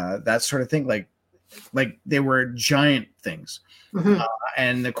 386s, that sort of thing, like they were giant things. Mm-hmm.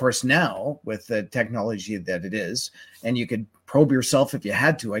 And of course now with the technology that it is, and you could probe yourself if you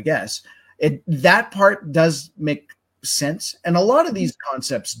had to, I guess that part does make sense. And a lot of these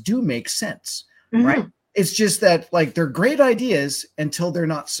concepts do make sense, mm-hmm. right? It's just that like they're great ideas until they're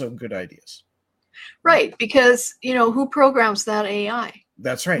not so good ideas. Right. Because, who programs that AI?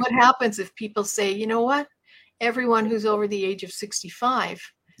 That's right. What happens if people say, you know what, everyone who's over the age of 65,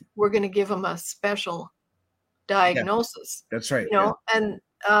 we're going to give them a special diagnosis. Yeah, that's right.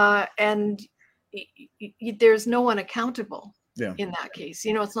 And there's no one accountable in that case.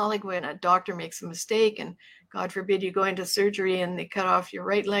 It's not like when a doctor makes a mistake and God forbid you go into surgery and they cut off your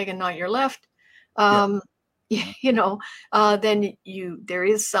right leg and not your left. Then there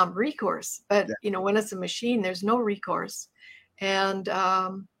is some recourse, but when it's a machine, there's no recourse. And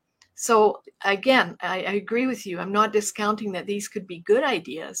so again, I agree with you. I'm not discounting that these could be good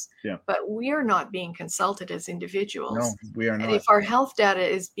ideas, but we are not being consulted as individuals. No, we are not. And if our health data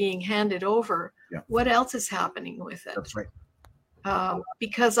is being handed over, what else is happening with it? That's right.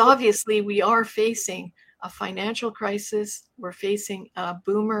 Because obviously we are facing a financial crisis. We're facing a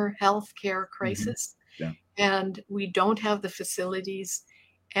boomer healthcare crisis, mm-hmm. and we don't have the facilities,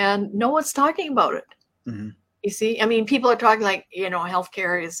 and no one's talking about it. Mm-hmm. You see, I mean, people are talking like,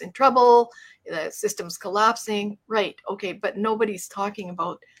 healthcare is in trouble, the system's collapsing. Right. Okay. But nobody's talking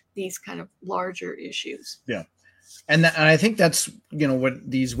about these kind of larger issues. Yeah. And I think that's,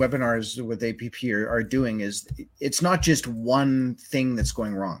 what these webinars with APP are doing is it's not just one thing that's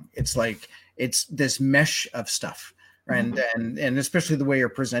going wrong. It's like, it's this mesh of stuff. Mm-hmm. And especially the way you're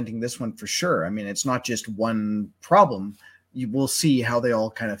presenting this one for sure. I mean, it's not just one problem. You will see how they all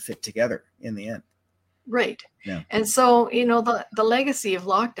kind of fit together in the end. Right. Yeah. And so, the legacy of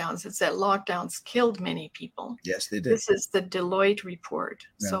lockdowns is that lockdowns killed many people. Yes, they did. This is the Deloitte report.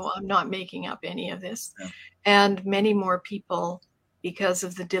 Yeah. So I'm not making up any of this. Yeah. And many more people, because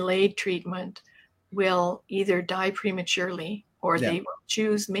of the delayed treatment, will either die prematurely or they will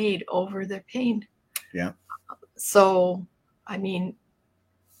choose MAID over their pain. Yeah. So, I mean,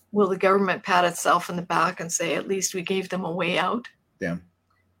 will the government pat itself on the back and say, at least we gave them a way out? Yeah.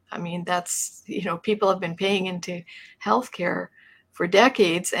 I mean, that's, people have been paying into healthcare for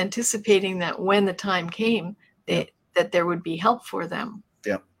decades, anticipating that when the time came, that there would be help for them.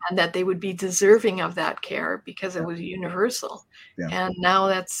 Yeah. And that they would be deserving of that care because it was universal. Yeah. And now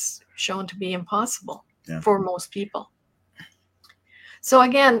that's shown to be impossible for most people. So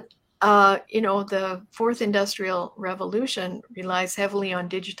again, the fourth industrial revolution relies heavily on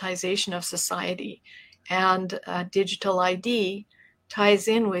digitization of society, and digital ID ties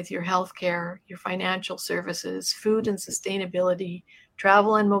in with your healthcare, your financial services, food and sustainability,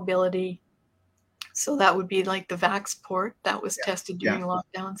 travel and mobility. So that would be like the Vaxport that was tested during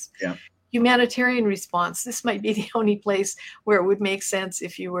lockdowns. Yeah. Humanitarian response. This might be the only place where it would make sense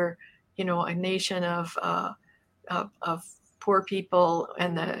if you were, a nation of poor people,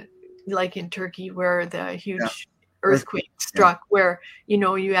 and like in Turkey where the huge earthquake struck, where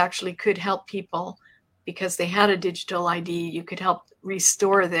you actually could help people because they had a digital ID. You could help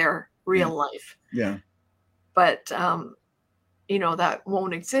restore their real life. Yeah. But that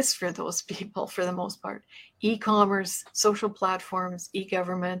won't exist for those people for the most part. E-commerce, social platforms,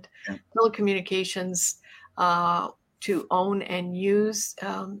 e-government, telecommunications, to own and use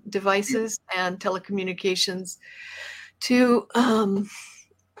devices, and telecommunications to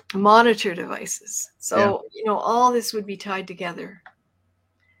monitor devices. So, all this would be tied together.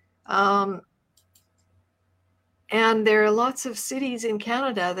 And there are lots of cities in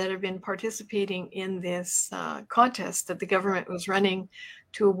Canada that have been participating in this contest that the government was running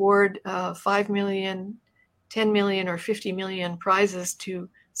to award 5 million, 10 million, or 50 million prizes to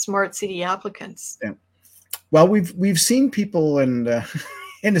smart city applicants. Yeah. Well, we've seen people in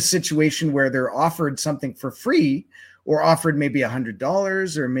a situation where they're offered something for free, or offered maybe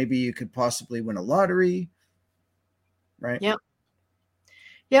 $100, or maybe you could possibly win a lottery, right? Yeah.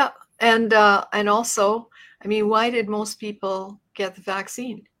 Yeah, and also, I mean, why did most people get the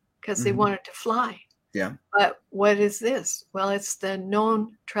vaccine? Because they wanted to fly. Yeah. But what is this? Well, it's the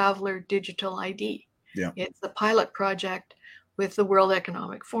Known Traveler Digital ID. Yeah. It's a pilot project with the World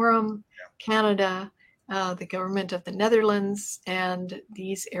Economic Forum, Canada, the government of the Netherlands, and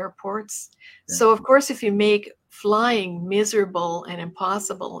these airports. Yeah. So, of course, if you make flying miserable and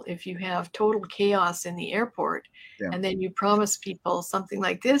impossible, if you have total chaos in the airport, and then you promise people something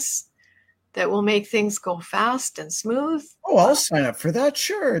like this that will make things go fast and smooth. Oh, I'll sign up for that.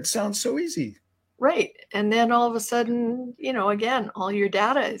 Sure. It sounds so easy. Right. And then all of a sudden, again, all your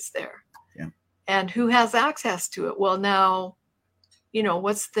data is there. Yeah. And who has access to it? Well, now,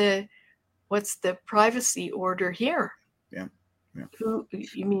 what's the privacy order here? Yeah. Yeah. Who,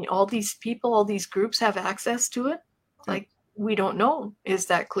 you mean all these people, all these groups have access to it? Yeah. Like, we don't know. Is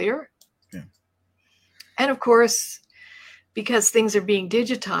that clear? Yeah. And of course, because things are being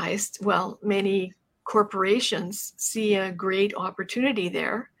digitized, well, many corporations see a great opportunity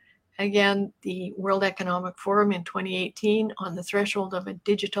there. Again, the World Economic Forum in 2018 on the threshold of a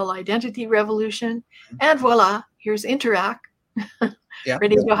digital identity revolution. And voila, here's Interac,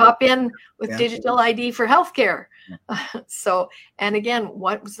 ready to hop in with digital ID for healthcare. So, and again,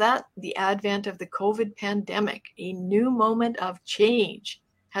 what was that? The advent of the COVID pandemic, a new moment of change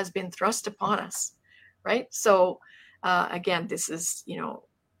has been thrust upon us, right? So, again, this is,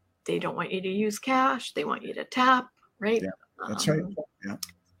 they don't want you to use cash. They want you to tap, right? Yeah, that's right. Yeah.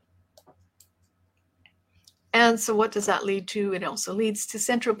 And so what does that lead to? It also leads to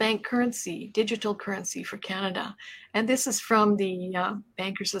central bank currency, digital currency for Canada. And this is from the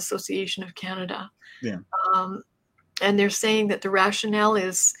Bankers Association of Canada. Yeah. And they're saying that the rationale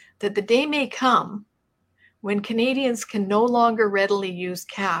is that the day may come when Canadians can no longer readily use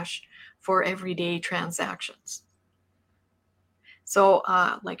cash for everyday transactions. So,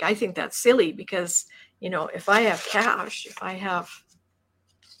 I think that's silly because, if I have cash, if I have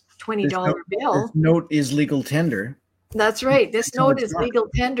 $20 bill. This note is legal tender. That's right. This note is legal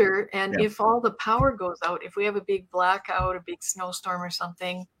tender. And if all the power goes out, if we have a big blackout, a big snowstorm or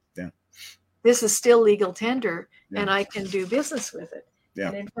something, this is still legal tender and I can do business with it. Yeah.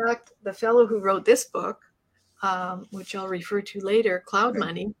 And in fact, the fellow who wrote this book, which I'll refer to later, Cloud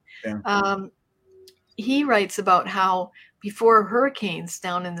Money, he writes about how before hurricanes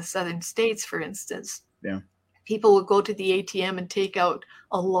down in the southern states, for instance, people would go to the ATM and take out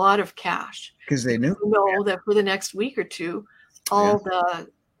a lot of cash because they knew that for the next week or two, all the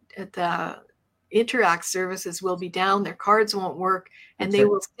Interac services will be down, their cards won't work, and they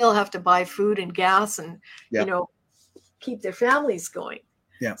will still have to buy food and gas and keep their families going.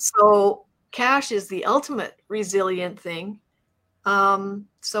 Yeah. So cash is the ultimate resilient thing.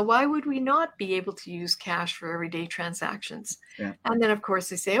 So why would we not be able to use cash for everyday transactions? Yeah. And then of course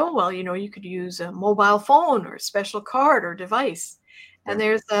they say, oh, well, you could use a mobile phone or a special card or device. And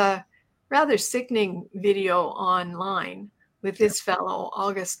there's a rather sickening video online with this fellow,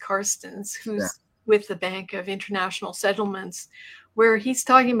 August Carstens, who's with the Bank of International Settlements, where he's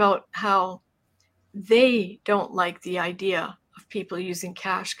talking about how they don't like the idea of people using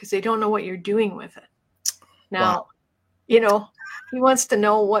cash because they don't know what you're doing with it. Now, he wants to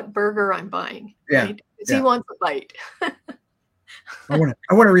know what burger I'm buying, right? Because he wants a bite. I want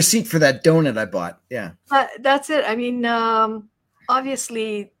a receipt for that donut I bought. Yeah. That's it. I mean,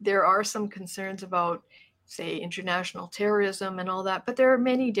 obviously, there are some concerns about, say, international terrorism and all that, but there are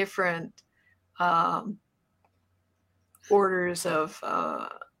many different orders of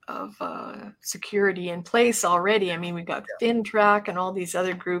security in place already. I mean, we've got FinTrack and all these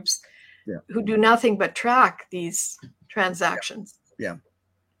other groups who do nothing but track these transactions. Yeah.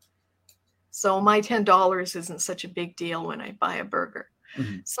 So my $10 isn't such a big deal when I buy a burger.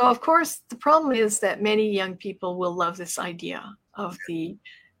 Mm-hmm. So, of course, the problem is that many young people will love this idea of the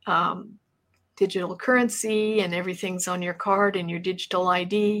digital currency and everything's on your card and your digital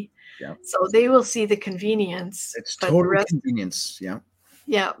ID. Yeah. So they will see the convenience. It's total convenience. Yeah.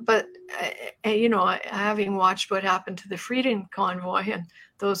 Yeah. But, having watched what happened to the Freedom Convoy, and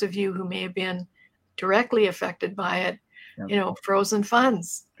those of you who may have been directly affected by it, frozen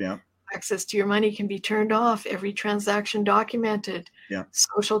funds. Yeah. Access to your money can be turned off, every transaction documented,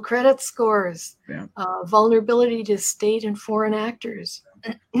 social credit scores, vulnerability to state and foreign actors.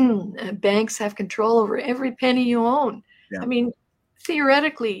 Banks have control over every penny you own. I mean,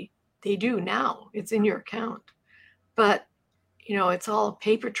 theoretically, they do now. It's in your account. But, it's all a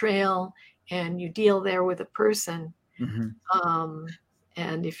paper trail, and you deal there with a person. Mm-hmm.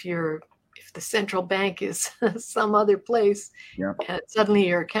 And if the central bank is some other place, and suddenly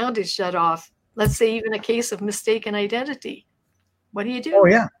your account is shut off, let's say even a case of mistaken identity, what do you do? Oh,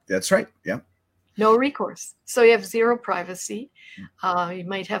 yeah, that's right. Yeah. No recourse. So you have zero privacy. You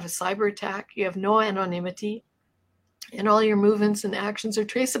might have a cyber attack. You have no anonymity. And all your movements and actions are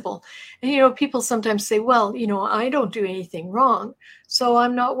traceable. And, people sometimes say, well, I don't do anything wrong, so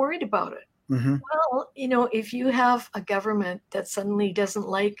I'm not worried about it. Mm-hmm. Well, if you have a government that suddenly doesn't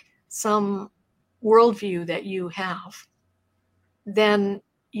like some worldview that you have, then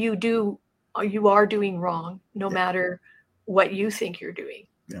you are doing wrong, no matter what you think you're doing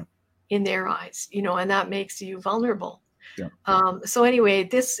in their eyes, and that makes you vulnerable. Yeah. So anyway,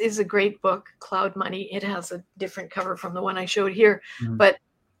 this is a great book, Cloud Money. It has a different cover from the one I showed here, but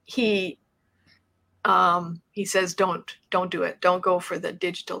he says, don't do it. Don't go for the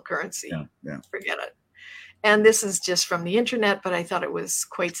digital currency. Yeah. Forget it. And this is just from the internet, but I thought it was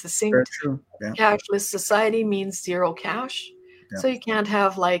quite succinct. Very true. Yeah. Cashless society means zero cash. Yeah. So you can't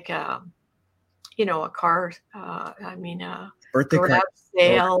have like a car, birthday card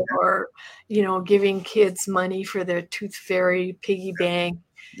sale, or, giving kids money for their tooth fairy piggy bank,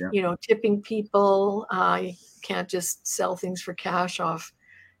 tipping people. You can't just sell things for cash off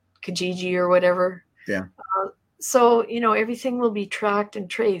Kijiji or whatever. Yeah. So, everything will be tracked and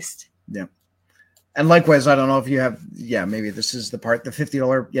traced. Yeah. And likewise, I don't know if you have, maybe this is the part, the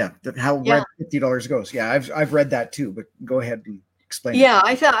 $50, how $50 goes. Yeah, I've read that too, but go ahead and explain. Yeah,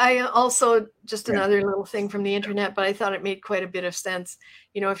 I thought I also, just another little thing from the internet, but I thought it made quite a bit of sense.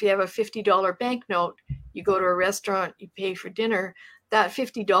 If you have a $50 banknote, you go to a restaurant, you pay for dinner, that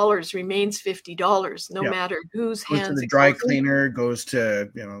 $50 remains $50, no matter whose hands. Goes to the dry cleaner, goes to,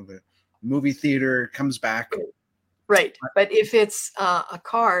 the movie theater, comes back. Right. But if it's a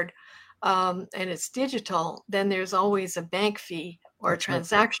card, and it's digital, then there's always a bank fee or a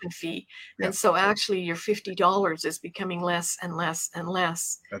transaction fee. Yeah. And so actually your $50 is becoming less and less and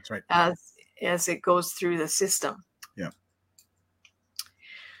less. That's right. As it goes through the system. Yeah.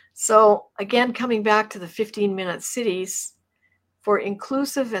 So again, coming back to the 15-minute cities, for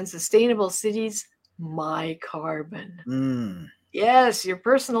inclusive and sustainable cities, my carbon. Yes, your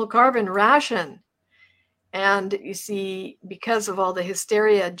personal carbon ration. And you see, because of all the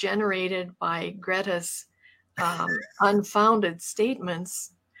hysteria generated by Greta's unfounded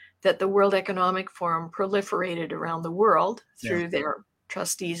statements that the World Economic Forum proliferated around the world through their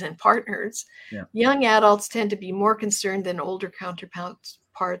trustees and partners, young adults tend to be more concerned than older counterparts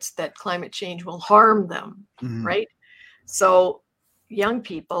that climate change will harm them, right? So young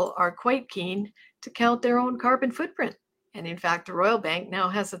people are quite keen to count their own carbon footprint. And in fact, the Royal Bank now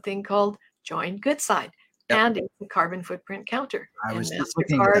has a thing called Join Goodside. And it's a carbon footprint counter. And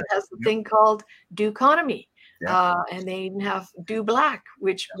MasterCard has a thing called Do Economy. And they even have Do Black,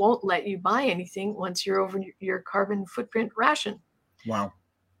 which won't let you buy anything once you're over your carbon footprint ration. Wow.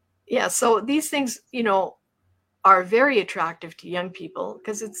 Yeah. So these things, are very attractive to young people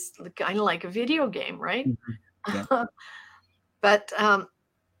because it's kind of like a video game, right? Yeah. But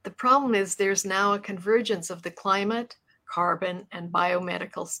the problem is there's now a convergence of the climate, carbon, and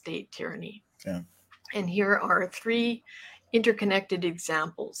biomedical state tyranny. Yeah. And here are 3 interconnected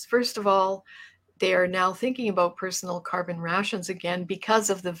examples. First of all, they are now thinking about personal carbon rations again because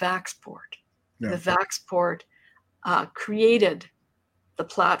of the Vaxport. Yeah. The Vaxport created the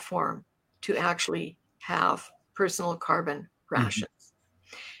platform to actually have personal carbon rations.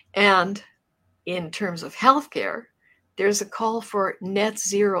 And in terms of healthcare, there's a call for net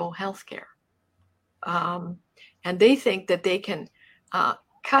zero healthcare. And they think that they can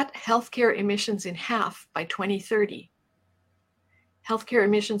cut healthcare emissions in half by 2030. Healthcare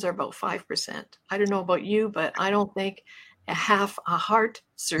emissions are about 5%. I don't know about you, but I don't think a heart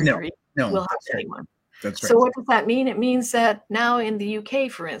surgery will help anyone. That's right. So what does that mean? It means that now in the UK,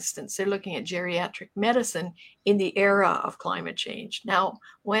 for instance, they're looking at geriatric medicine in the era of climate change. Now,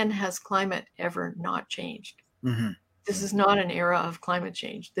 when has climate ever not changed? This is not an era of climate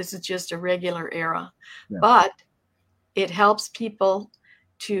change. This is just a regular era. Yeah. But it helps people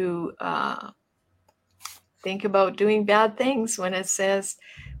to think about doing bad things when it says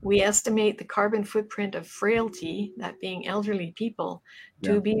we estimate the carbon footprint of frailty, that being elderly people,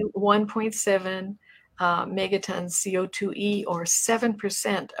 to be 1.7 megatons CO2e, or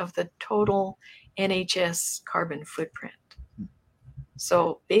 7% of the total NHS carbon footprint.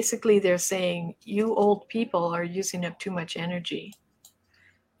 So basically they're saying you old people are using up too much energy.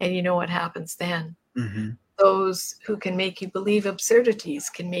 And you know what happens then? Those who can make you believe absurdities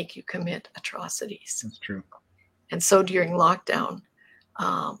can make you commit atrocities. That's true. And so during lockdown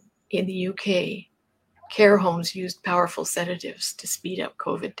in the UK, care homes used powerful sedatives to speed up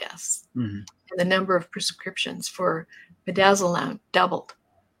COVID deaths. And the number of prescriptions for midazolam doubled.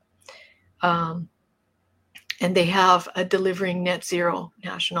 And they have a delivering net zero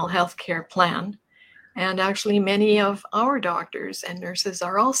national health care plan. And actually many of our doctors and nurses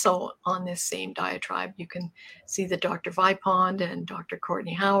are also on this same diatribe. You can see that Dr. Vipond and Dr.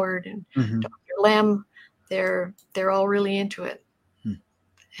 Courtney Howard and Dr. Lem, they're all really into it.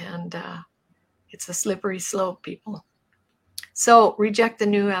 And it's a slippery slope, people. So reject the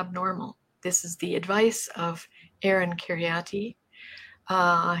new abnormal. This is the advice of Aaron Kheriaty.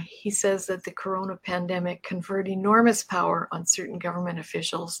 He says that the corona pandemic conferred enormous power on certain government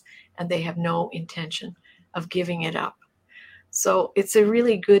officials, and they have no intention of giving it up. So it's a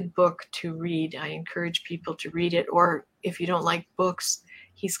really good book to read. I encourage people to read it. Or if you don't like books,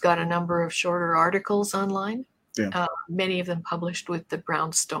 he's got a number of shorter articles online, many of them published with the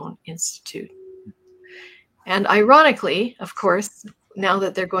Brownstone Institute. And ironically, of course, now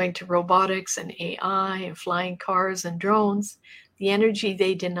that they're going to robotics and AI and flying cars and drones, the energy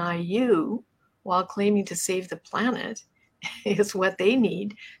they deny you while claiming to save the planet is what they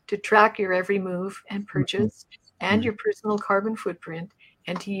need to track your every move and purchase and your personal carbon footprint,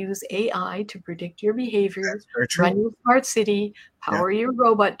 and to use AI to predict your behavior, run your smart city, power your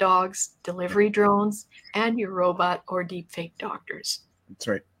robot dogs, delivery drones, and your robot or deepfake doctors. That's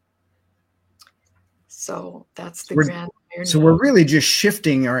right. So that's the grand irony. So we're really just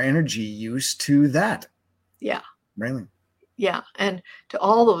shifting our energy use to that. Yeah. Really? Yeah, and to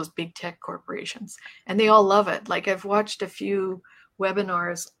all those big tech corporations, and they all love it. Like I've watched a few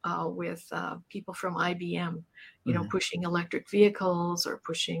webinars with people from IBM, you know, pushing electric vehicles or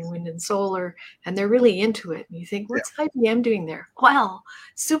pushing wind and solar, and they're really into it. And you think, what's IBM doing there? Well,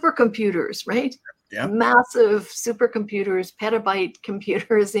 supercomputers, right? Yeah. Massive supercomputers, petabyte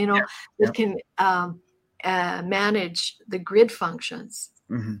computers, you know, that can manage the grid functions,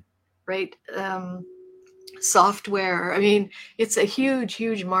 right? Software. I mean, it's a huge,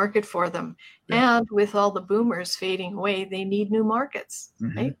 huge market for them. And with all the boomers fading away, they need new markets,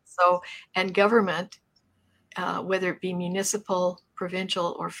 right? So, and government, whether it be municipal,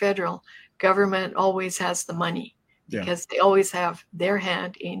 provincial, or federal, government always has the money because they always have their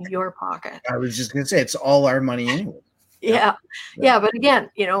hand in your pocket. I was just going to say, it's all our money anyway. Yeah. But again,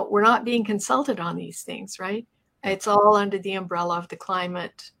 you know, we're not being consulted on these things, right? It's all under the umbrella of the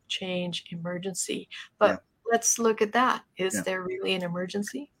climate change emergency. But let's look at that. Is there really an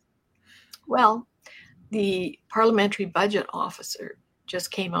emergency? Well, the Parliamentary Budget Officer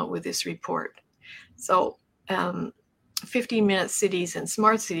just came out with this report. So 15-minute cities and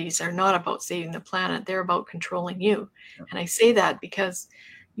smart cities are not about saving the planet. They're about controlling you. And I say that because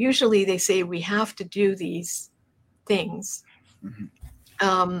usually they say we have to do these things,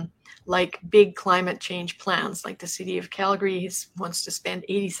 like big climate change plans, like the city of Calgary wants to spend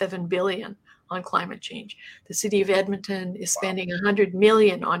 $87 billion on climate change. The city of Edmonton is spending $100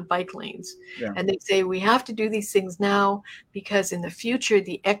 million on bike lanes. And they say we have to do these things now because in the future,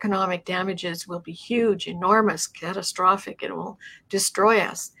 the economic damages will be huge, enormous, catastrophic. It will destroy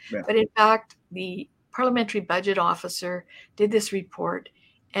us. But in fact, the parliamentary budget officer did this report,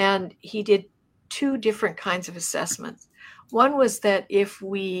 and he did two different kinds of assessments. One was that if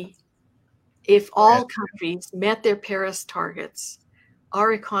all countries met their Paris targets,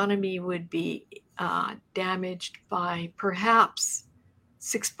 our economy would be damaged by perhaps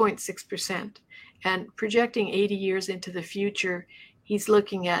 6.6%. And projecting 80 years into the future, he's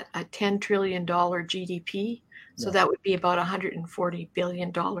looking at a $10 trillion GDP. So that would be about $140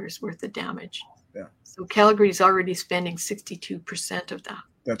 billion worth of damage. Yeah. So Calgary's already spending 62% of that.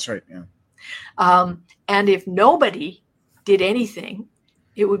 That's right, yeah. And if nobody did anything,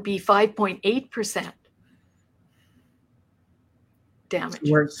 it would be 5.8% damage.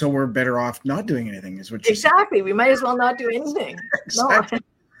 So we're better off not doing anything, is what you're exactly saying. We might as well not do anything. Exactly. No.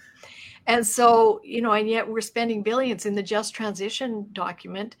 And so, and yet we're spending billions. In the Just Transition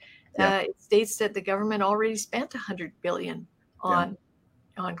document, it states that the government already spent $100 billion on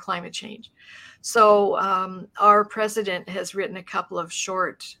climate change. So our president has written a couple of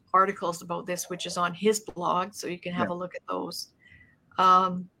short articles about this, which is on his blog, so you can have a look at those.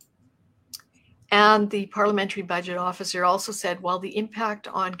 And the parliamentary budget officer also said, while the impact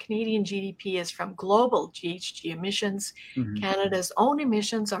on Canadian GDP is from global GHG emissions, Canada's own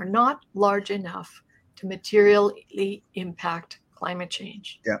emissions are not large enough to materially impact climate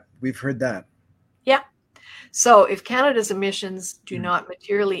change. Yeah, we've heard that. Yeah. So if Canada's emissions do not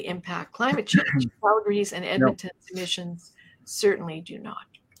materially impact climate change, Calgary's and Edmonton's emissions certainly do not.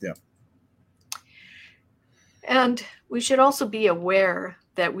 Yeah. And we should also be aware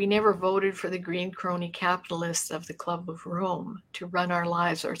that we never voted for the green crony capitalists of the Club of Rome to run our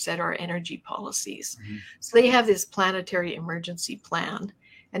lives or set our energy policies. So they have this planetary emergency plan,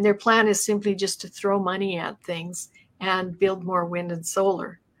 and their plan is simply just to throw money at things and build more wind and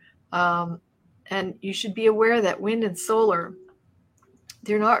solar. And you should be aware that wind and solar,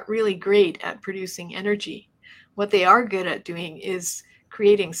 they're not really great at producing energy. What they are good at doing is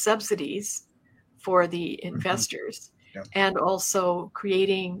creating subsidies for the investors and also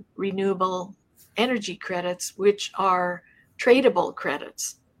creating renewable energy credits, which are tradable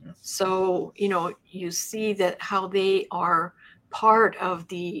credits. So, you see that how they are part of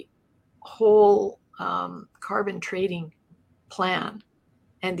the whole carbon trading plan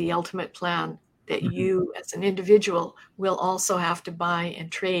and the ultimate plan that you as an individual will also have to buy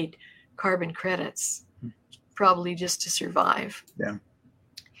and trade carbon credits, probably just to survive. Yeah.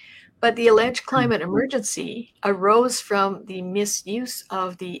 But the alleged climate emergency arose from the misuse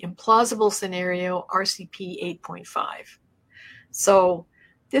of the implausible scenario RCP 8.5. So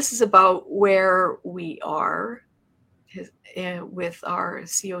this is about where we are with our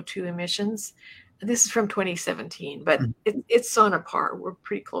CO2 emissions. This is from 2017, but it's on a par. We're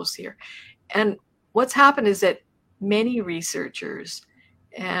pretty close here. And what's happened is that many researchers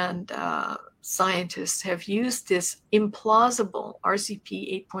and scientists have used this implausible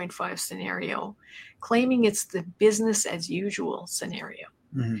RCP 8.5 scenario, claiming it's the business as usual scenario,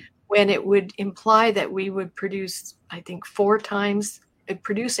 when it would imply that we would produce, I think,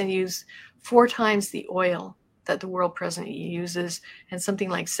 produce and use 4 times the oil that the world presently uses, and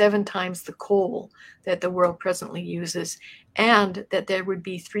something like 7 times the coal that the world presently uses, and that there would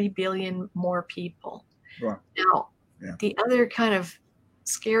be 3 billion more people. Wow. Now, the other kind of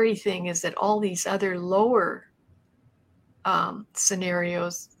scary thing is that all these other lower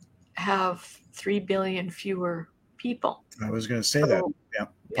scenarios have 3 billion fewer people. I was going to say that. Yeah.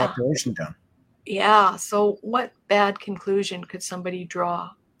 Population down. Yeah. So what bad conclusion could somebody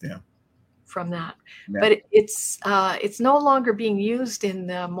draw from that? But it's no longer being used in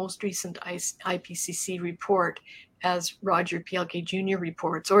the most recent IPCC report as Roger Pielke Jr.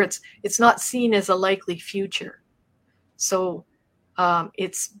 reports, or it's not seen as a likely future. So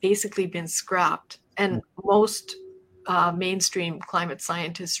it's basically been scrapped, and most mainstream climate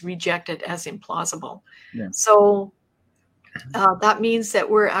scientists reject it as implausible. Yeah. So that means that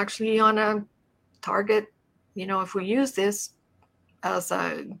we're actually on a target. If we use this as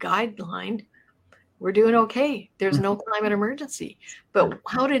a guideline, we're doing okay. There's no climate emergency. But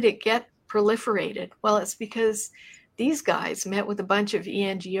how did it get proliferated? Well, it's because these guys met with a bunch of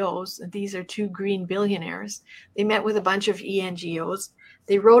ENGOs. These are 2 green billionaires. They met with a bunch of ENGOs.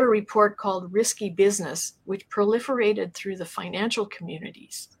 They wrote a report called Risky Business, which proliferated through the financial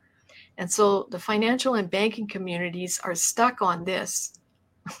communities. And so the financial and banking communities are stuck on this,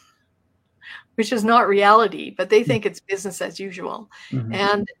 which is not reality, but they think it's business as usual.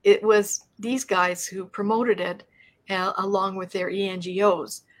 And it was these guys who promoted it along with their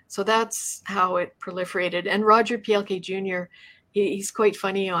ENGOs. So that's how it proliferated. And Roger Pielke Jr. he's quite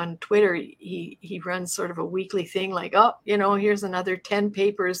funny on Twitter. He runs sort of a weekly thing like, oh, here's another 10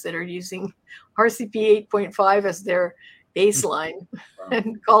 papers that are using RCP 8.5 as their baseline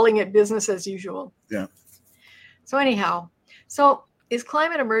and calling it business as usual. Yeah. So anyhow, is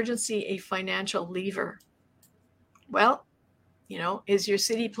climate emergency a financial lever? Well, is your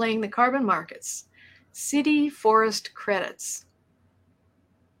city playing the carbon markets? City forest credits.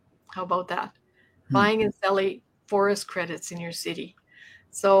 How about that? Buying and selling forest credits in your city.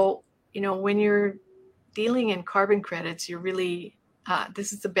 So, when you're dealing in carbon credits, you're really,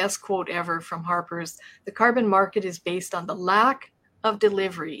 this is the best quote ever from Harper's. The carbon market is based on the lack of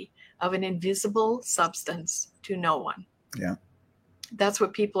delivery of an invisible substance to no one. Yeah. That's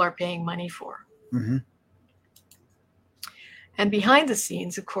what people are paying money for. Mm-hmm. And behind the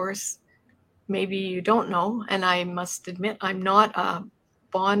scenes, of course, maybe you don't know, and I must admit, I'm not a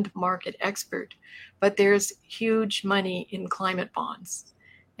bond market expert, but there's huge money in climate bonds.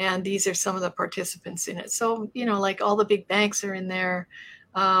 And these are some of the participants in it. So, like all the big banks are in there,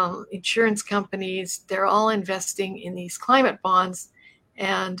 insurance companies, they're all investing in these climate bonds.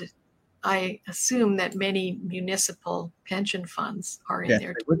 And I assume that many municipal pension funds are in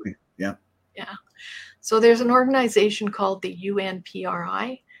there too. Would be. Yeah. Yeah. So there's an organization called the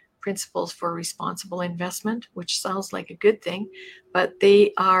UNPRI, Principles for Responsible Investment, which sounds like a good thing, but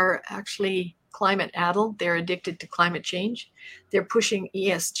they are actually climate addled. They're addicted to climate change. They're pushing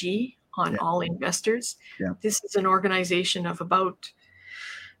ESG on all investors. Yeah. This is an organization of about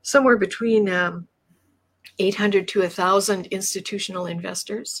somewhere between 800 to 1,000 institutional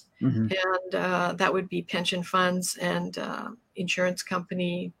investors. Mm-hmm. And that would be pension funds and insurance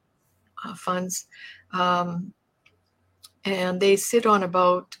company funds. And they sit on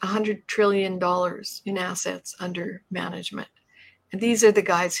about $100 trillion in assets under management. And these are the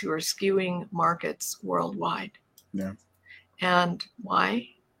guys who are skewing markets worldwide. Yeah. And why?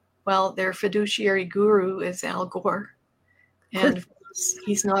 Well, their fiduciary guru is Al Gore. And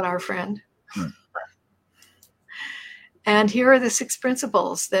he's not our friend. And here are the 6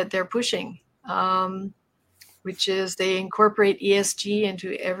 principles that they're pushing, which is they incorporate ESG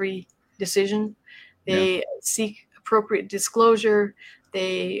into every decision. They seek appropriate disclosure.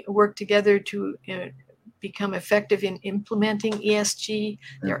 They work together to become effective in implementing ESG.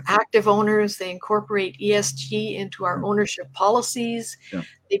 They're active owners. They incorporate ESG into our ownership policies.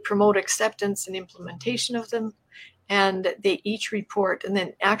 They promote acceptance and implementation of them. And they each report. And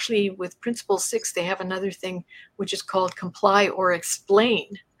then actually with Principle 6, they have another thing which is called comply or explain.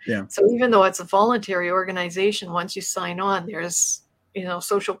 Yeah. So even though it's a voluntary organization, once you sign on, there's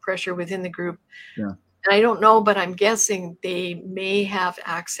social pressure within the group. Yeah. And I don't know, but I'm guessing they may have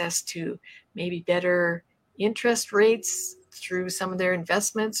access to maybe better interest rates through some of their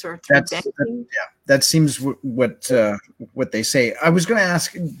investments or through banking. That seems what they say. I was going to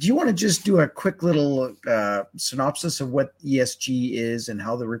ask, do you want to just do a quick little synopsis of what ESG is and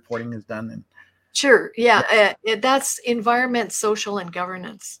how the reporting is done? Sure. Yeah. That's environment, social, and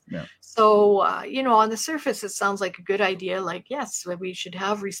governance. Yeah. So, on the surface, it sounds like a good idea. Like, yes, we should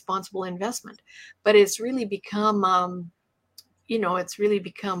have responsible investment, but it's really become,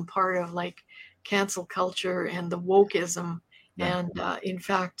 part of like cancel culture and the wokeism. Yeah. And in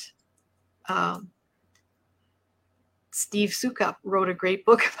fact, Steve Sukup wrote a great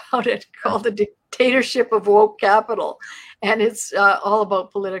book about it called The Dictatorship of Woke Capital. And it's all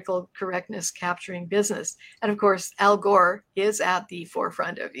about political correctness capturing business. And of course, Al Gore is at the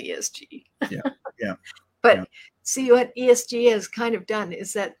forefront of ESG. Yeah. But see, what ESG has kind of done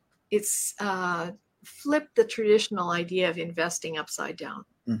is that it's flipped the traditional idea of investing upside down.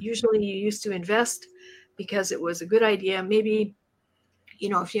 Mm-hmm. Usually you used to invest because it was a good idea. Maybe,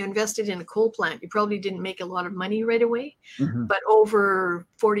 if you invested in a coal plant, you probably didn't make a lot of money right away. Mm-hmm. But over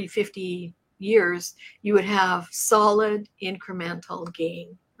 40, 50 years, you would have solid incremental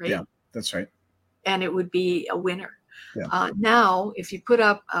gain, right? Yeah, that's right. And it would be a winner. Yeah. Now, if you put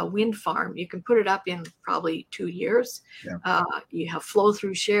up a wind farm, you can put it up in probably 2 years. Yeah. You have flow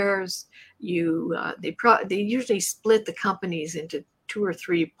through shares. They usually split the companies into 2 or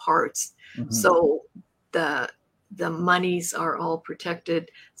 3 parts. Mm-hmm. So the monies are all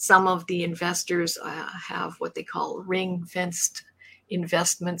protected. Some of the investors have what they call ring-fenced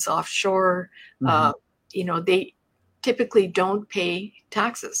investments offshore. Mm-hmm. They typically don't pay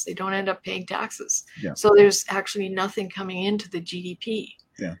taxes. They don't end up paying taxes. Yeah. So there's actually nothing coming into the GDP.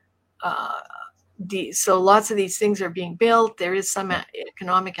 Yeah. So lots of these things are being built. There is some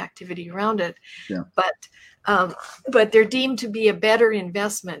economic activity around it. Yeah. But they're deemed to be a better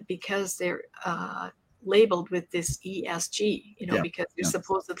investment because they're labeled with this ESG, because they're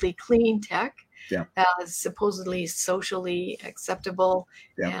supposedly clean tech. Yeah. as supposedly socially acceptable.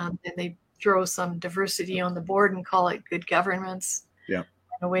 Yeah. And then they throw some diversity on the board and call it good governance. Yeah.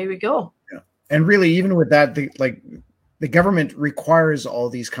 And away we go. Yeah. And really, even with that, the government requires all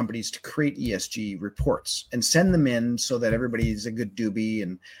these companies to create ESG reports and send them in so that everybody's a good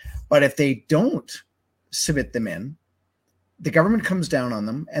doobie. But if they don't submit them in, the government comes down on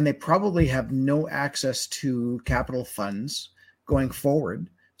them, and they probably have no access to capital funds going forward,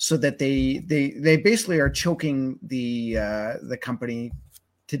 so that they basically are choking the company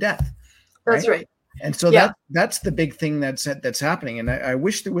to death. That's right. And so that's the big thing that's happening. And I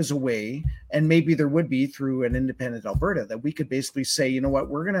wish there was a way, and maybe there would be through an independent Alberta, that we could basically say, you know what,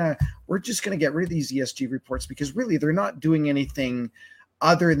 we're just gonna get rid of these ESG reports, because really they're not doing anything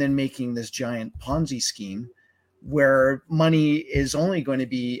other than making this giant Ponzi scheme where money is only going to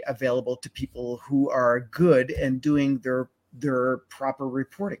be available to people who are good and doing their proper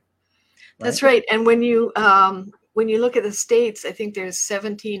reporting. Right? That's right. And when you look at the states, I think there's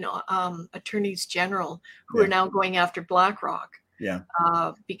 17 attorneys general who are now going after BlackRock. Yeah.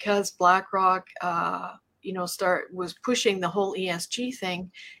 Because BlackRock, was pushing the whole ESG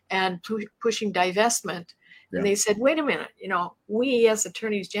thing and pushing divestment. Yeah. And they said, wait a minute, we as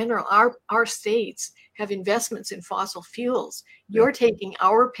attorneys general, our states have investments in fossil fuels. You're taking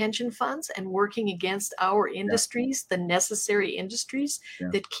our pension funds and working against our industries, the necessary industries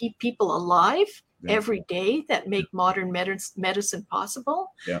that keep people alive every day, that make modern medicine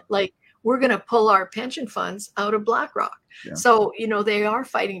possible. Yeah. Like, we're going to pull our pension funds out of BlackRock. Yeah. So, they are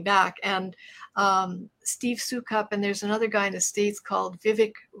fighting back. And Steve Sukup, and there's another guy in the States called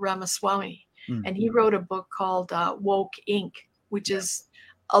Vivek Ramaswamy. And he wrote a book called Woke Inc., which is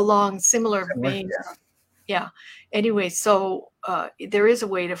along similar veins. Yeah. Anyway, so there is a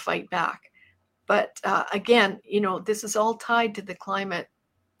way to fight back. But again, this is all tied to the climate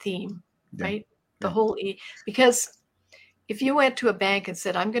theme, right? The whole because if you went to a bank and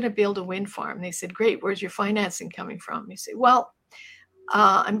said, I'm going to build a wind farm, they said, great, where's your financing coming from? You say, well,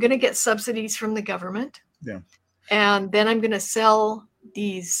 I'm going to get subsidies from the government. Yeah. And then I'm going to sell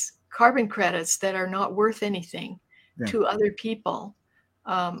these carbon credits that are not worth anything to other people.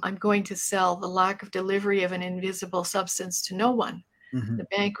 I'm going to sell the lack of delivery of an invisible substance to no one. Mm-hmm. The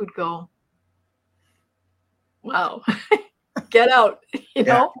bank would go, wow, get out,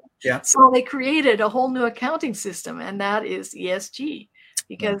 know? Yeah. So they created a whole new accounting system, and that is ESG,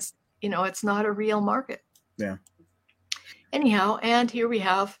 because, it's not a real market. Yeah. Anyhow, and here we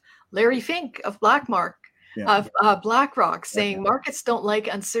have Larry Fink of BlackRock saying markets don't like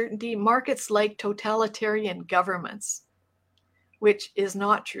uncertainty. Markets like totalitarian governments, which is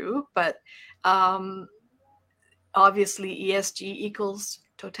not true. But obviously ESG equals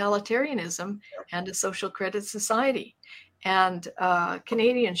totalitarianism and a social credit society. And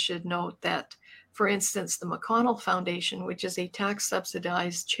Canadians should note that, for instance, the McConnell Foundation, which is a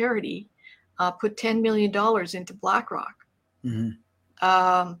tax-subsidized charity, put $10 million into BlackRock.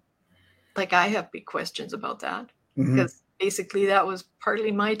 Mm-hmm. I have big questions about that, because basically that was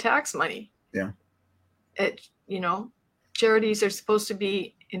partly my tax money. Yeah. Charities are supposed to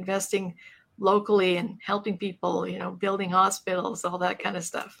be investing locally and helping people, building hospitals, all that kind of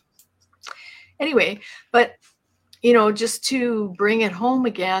stuff. Anyway, but, just to bring it home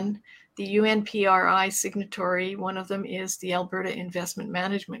again, the UNPRI signatory, one of them is the Alberta Investment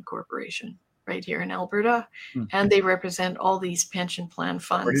Management Corporation, right here in Alberta, and they represent all these pension plan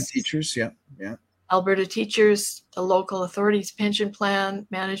funds. Alberta Teachers, yeah. Alberta Teachers, the local authorities pension plan,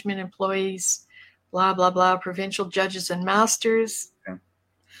 management employees, blah, blah, blah, provincial judges and masters,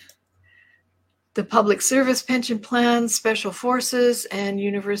 the public service pension plan, special forces, and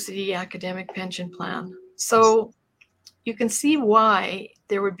university academic pension plan. So you can see why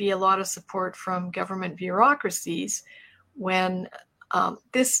there would be a lot of support from government bureaucracies when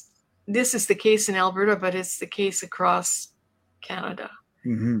this is the case in Alberta, but it's the case across Canada.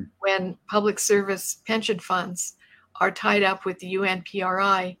 Mm-hmm. When public service pension funds are tied up with the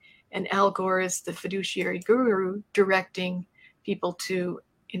UNPRI, and Al Gore is the fiduciary guru directing people to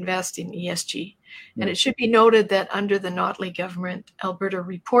invest in ESG. And it should be noted that under the Notley government, Alberta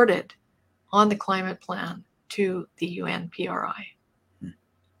reported on the climate plan to the UNPRI.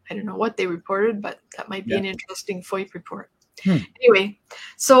 I don't know what they reported, but that might be an interesting FOIP report. Anyway,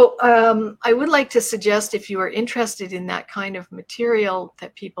 so I would like to suggest, if you are interested in that kind of material,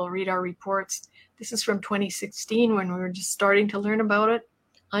 that people read our reports. This is from 2016, when we were just starting to learn about it.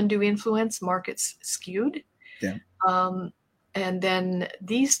 Undue influence, markets skewed. Yeah. And then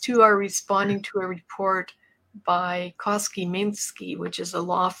these two are responding to a report by Koski Minsky, which is a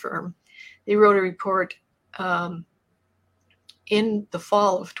law firm. They wrote a report in the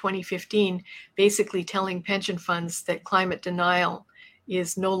fall of 2015, basically telling pension funds that climate denial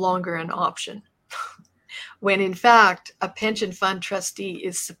is no longer an option. When in fact, a pension fund trustee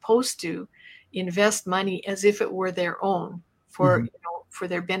is supposed to invest money as if it were their own for, for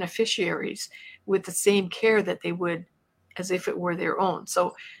their beneficiaries with the same care that they would as if it were their own.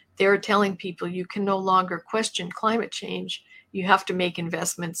 So they're telling people you can no longer question climate change. You have to make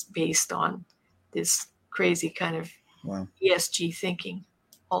investments based on this crazy kind of ESG thinking.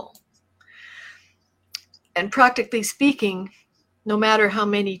 And practically speaking, no matter how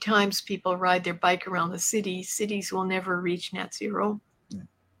many times people ride their bike around the city, cities will never reach net zero. Yeah.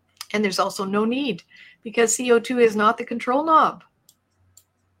 And there's also no need because CO2 is not the control knob.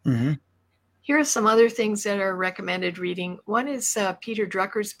 Mm-hmm. Here are some other things that are recommended reading. One is Peter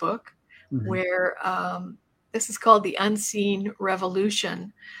Drucker's book, where this is called The Unseen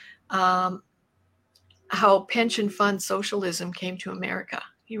Revolution, how pension fund socialism came to America.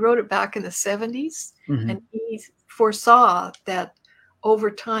 He wrote it back in the 70s, and he foresaw that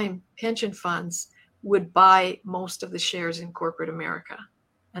over time, pension funds would buy most of the shares in corporate America.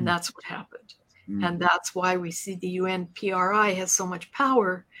 And that's what happened. And that's why we see the UNPRI has so much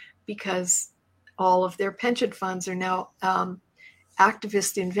power, because all of their pension funds are now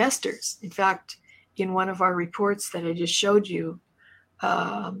activist investors. In fact, in one of our reports that I just showed you,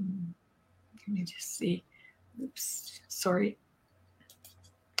 let me just see. Oops, sorry.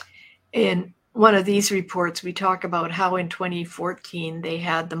 In one of these reports, we talk about how in 2014 they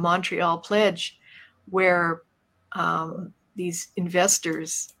had the Montreal Pledge, where these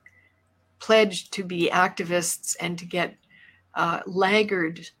investors pledged to be activists and to get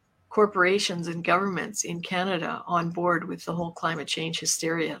laggard corporations and governments in Canada on board with the whole climate change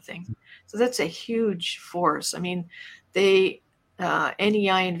hysteria thing. So that's a huge force. I mean, they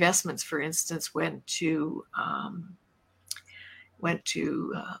NEI Investments, for instance, went to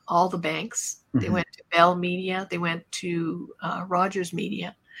all the banks. They went to Bell Media. They went to Rogers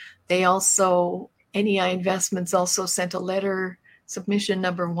Media. They also, NEI Investments also sent a letter, submission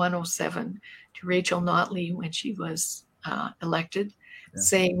number 107, to Rachel Notley when she was elected,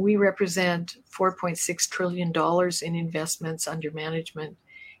 saying we represent $4.6 trillion in investments under management.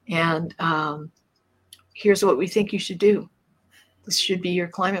 And here's what we think you should do. This should be your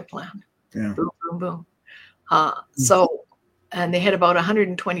climate plan. Yeah. Boom, boom, boom. So, and they had about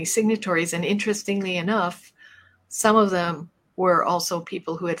 120 signatories. And interestingly enough, some of them were also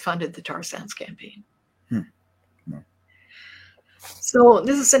people who had funded the tar sands campaign. So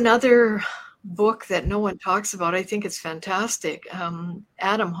this is another book that no one talks about. I think it's fantastic.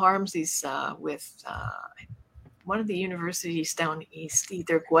 Adam Harms is with one of the universities down east,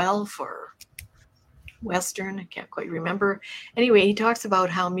 either Guelph or Western, I can't quite remember. Anyway, he talks about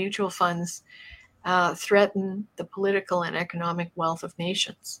how mutual funds threaten the political and economic wealth of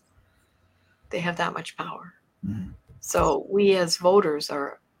nations. They have that much power. So we as voters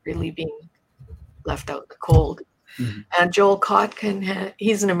are really being left out in the cold. And Joel Kotkin,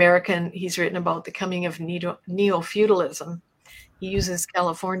 he's an American. He's written about the coming of neo-feudalism. He uses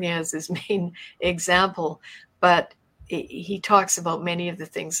California as his main example, but he talks about many of the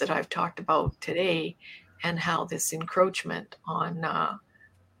things that I've talked about today and how this encroachment on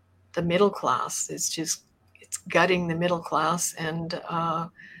the middle class is it's gutting the middle class and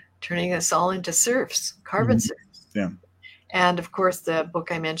turning us all into serfs, carbon serfs. Yeah. And of course, the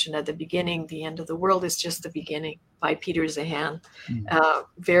book I mentioned at the beginning, The End of the World is Just the Beginning, by Peter Zahan.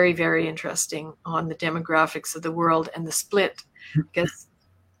 Very, very interesting on the demographics of the world and the split, because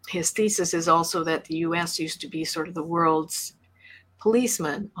his thesis is also that the U.S. used to be sort of the world's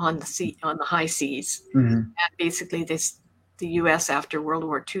policeman on the high seas. And basically the U.S. after World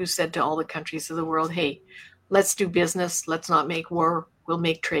War II said to all the countries of the world, hey, let's do business. Let's not make war. We'll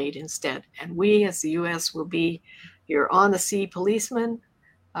make trade instead. And we as the U.S. will be your on the sea policeman.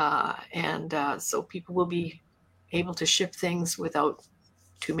 So people will be able to ship things without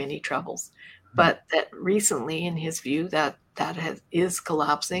too many troubles. But that recently, in his view, that is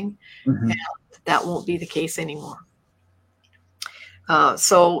collapsing, and that won't be the case anymore.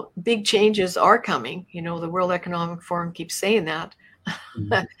 So big changes are coming. You know, the World Economic Forum keeps saying that, and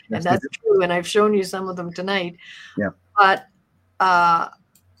that's true. And I've shown you some of them tonight. Yeah. But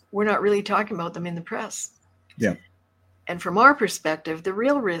we're not really talking about them in the press. Yeah. And from our perspective, the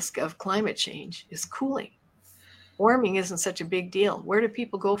real risk of climate change is cooling. Warming isn't such a big deal. Where do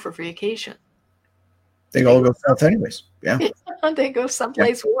people go for vacation? They all go south anyways. Yeah. They go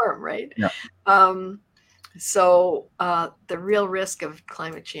someplace warm, right? Yeah. So the real risk of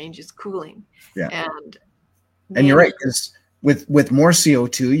climate change is cooling. Yeah. And you're right, because with more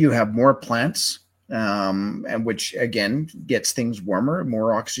CO2, you have more plants and which again gets things warmer,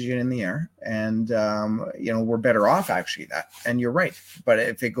 more oxygen in the air, and we're better off actually that. And you're right, but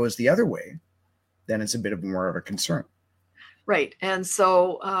if it goes the other way, then it's a bit of more of a concern. Right, and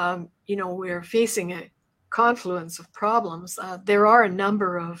so we're facing a confluence of problems. There are a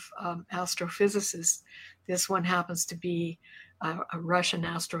number of astrophysicists. This one happens to be a Russian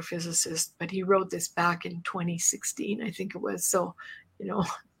astrophysicist, but he wrote this back in 2016, I think it was. So,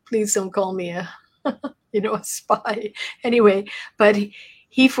 please don't call me a spy. Anyway, but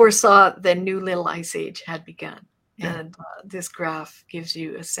he foresaw the new little ice age had begun. Yeah. And this graph gives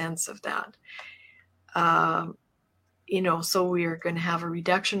you a sense of that. So we are going to have a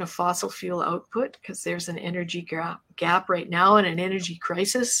reduction of fossil fuel output because there's an energy gap right now and an energy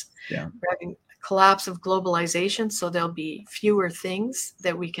crisis. Yeah. We're having a collapse of globalization, so there'll be fewer things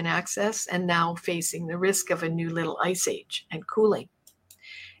that we can access, and now facing the risk of a new little ice age and cooling.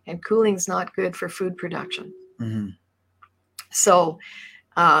 And cooling's not good for food production. Mm-hmm. So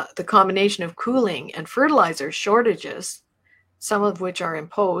the combination of cooling and fertilizer shortages, some of which are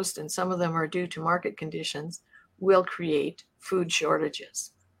imposed and some of them are due to market conditions, will create food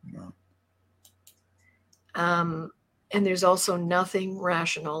shortages. Wow. And there's also nothing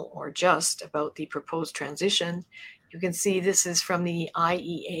rational or just about the proposed transition. You can see this is from the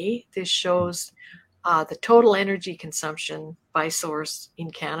IEA. This shows the total energy consumption by source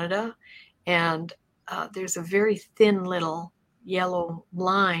in Canada. And there's a very thin little yellow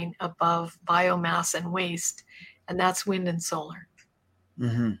line above biomass and waste, and that's wind and solar.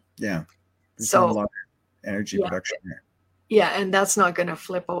 Mm-hmm. Yeah. There's so not a lot of energy production here. Yeah, and that's not going to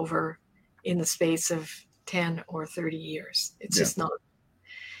flip over in the space of 10 or 30 years. It's just not.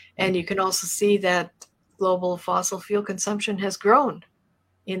 And you can also see that global fossil fuel consumption has grown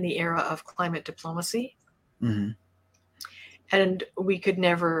in the era of climate diplomacy. Mm-hmm. And we could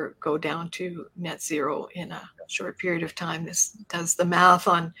never go down to net zero in a short period of time. This does the math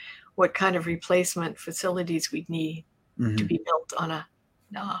on what kind of replacement facilities we'd need to be built on a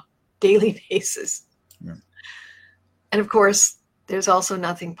daily basis. Yeah. And of course, there's also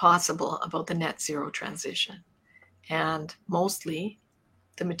nothing possible about the net zero transition. And mostly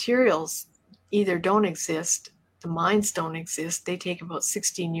the materials either don't exist, the mines don't exist. They take about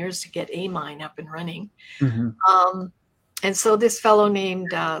 16 years to get a mine up and running. Mm-hmm. And so this fellow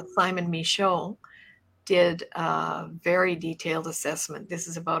named Simon Michaud did a very detailed assessment. This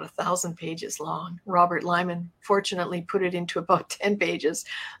is about 1,000 pages long. Robert Lyman fortunately put it into about 10 pages.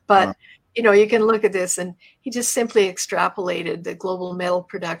 But wow. You can look at this, and he just simply extrapolated the global metal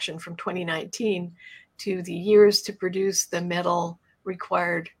production from 2019 to the years to produce the metal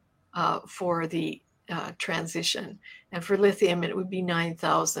required for the transition. And for lithium, it would be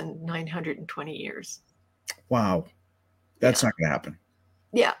 9,920 years. Wow. That's not going to happen.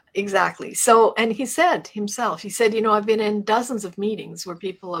 Yeah, exactly. So, and he said himself, I've been in dozens of meetings where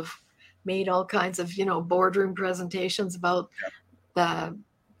people have made all kinds of, boardroom presentations about the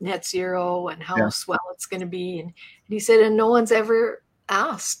net zero and how swell it's going to be. And he said, and no one's ever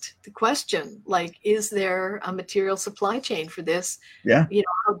asked the question, like, is there a material supply chain for this? Yeah.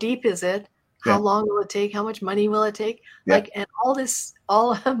 How deep is it? How long will it take? How much money will it take? Yeah. And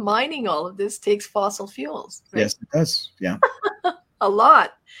all mining all of this takes fossil fuels. Right? Yes, it does. Yeah. A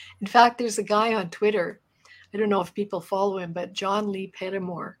lot. In fact, there's a guy on Twitter. I don't know if people follow him, but John Lee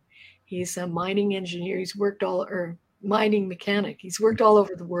Pettimore. He's a mining engineer. He's worked mining mechanic. He's worked all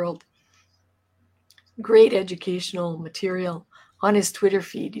over the world. Great educational material on his Twitter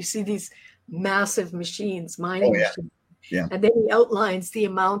feed. You see these massive machines, mining machines. Yeah. And then he outlines the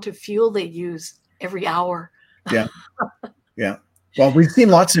amount of fuel they use every hour. Yeah. Yeah. Well, we've seen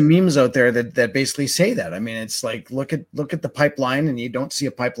lots of memes out there that basically say that. I mean, it's like, look at the pipeline, and you don't see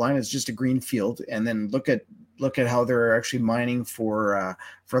a pipeline. It's just a green field. And then look at how they're actually mining for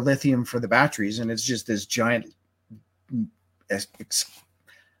lithium for the batteries. And it's just this giant,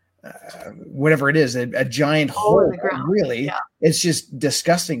 whatever it is, a giant hole. Really, it's just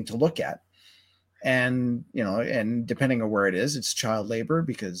disgusting to look at. And, and depending on where it is, it's child labor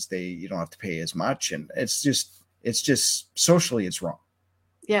because you don't have to pay as much. And it's just socially, it's wrong.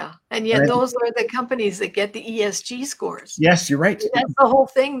 Yeah. And yet those are the companies that get the ESG scores. Yes, you're right. That's the whole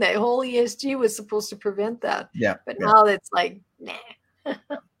thing. The whole ESG was supposed to prevent that. Yeah. But now it's like, nah.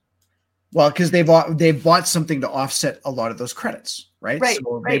 Well, because they bought something to offset a lot of those credits, right? Right.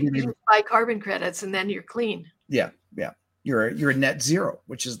 So right. You buy carbon credits and then you're clean. Yeah. Yeah. You're a net zero,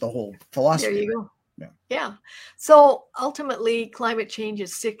 which is the whole philosophy. There you go. Yeah. So ultimately, climate change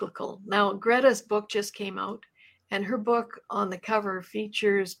is cyclical. Now, Greta's book just came out, and her book on the cover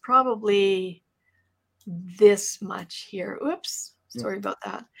features probably this much here. Oops. Sorry about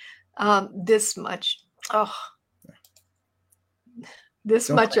that. This much. Oh, this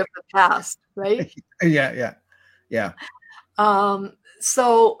Don't much cry. of the past, right? Yeah.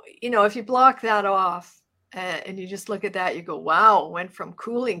 So, if you block that off and you just look at that, you go, wow, went from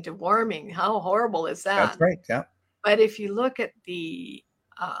cooling to warming. How horrible is That's that? right. Yeah. But if you look at the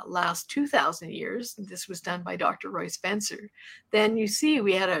last 2,000 years, this was done by Dr. Roy Spencer, then you see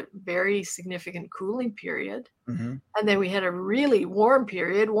we had a very significant cooling period. Mm-hmm. And then we had a really warm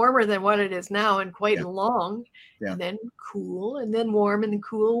period, warmer than what it is now and quite long. Yeah. And then cool, and then warm, and then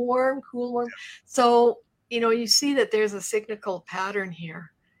cool, warm, cool, warm. So, you see that there's a cyclical pattern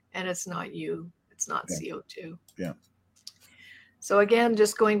here, and it's not you. It's not CO2. Yeah. So again,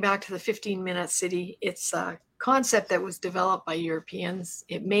 just going back to the 15-minute city, it's a concept that was developed by Europeans.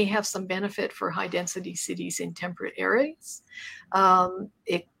 It may have some benefit for high-density cities in temperate areas.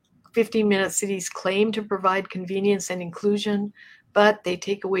 15-minute cities claim to provide convenience and inclusion, but they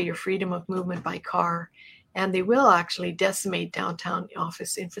take away your freedom of movement by car, and they will actually decimate downtown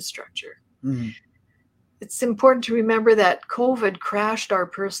office infrastructure. Mm-hmm. It's important to remember that COVID crashed our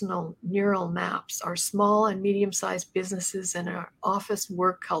personal neural maps, our small and medium-sized businesses, and our office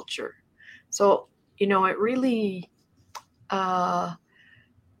work culture. So, it really,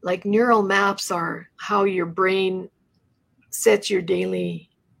 like neural maps are how your brain sets your daily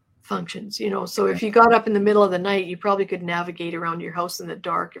functions, so if you got up in the middle of the night, you probably could navigate around your house in the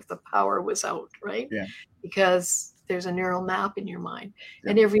dark if the power was out, right? Yeah. Because there's a neural map in your mind.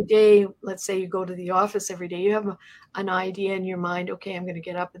 Yeah. And every day, let's say you go to the office every day, you have an idea in your mind. Okay, I'm going to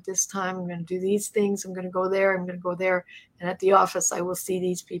get up at this time. I'm going to do these things. I'm going to go there. I'm going to go there. And at the office, I will see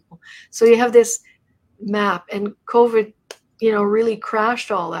these people. So you have this map, and COVID, really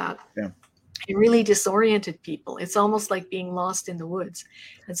crashed all that. Yeah. It really disoriented people. It's almost like being lost in the woods.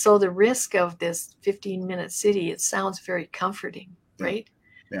 And so the risk of this 15-minute city, it sounds very comforting, right?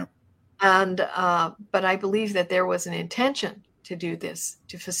 Yeah. And, but I believe that there was an intention to do this,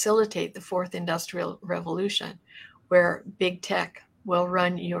 to facilitate the fourth industrial revolution, where big tech will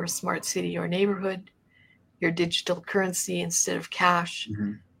run your smart city or neighborhood, your digital currency instead of cash.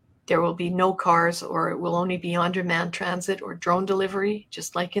 Mm-hmm. There will be no cars, or it will only be on-demand transit or drone delivery,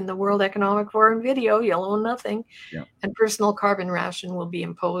 just like in the World Economic Forum video, you'll own nothing. Yeah. And personal carbon ration will be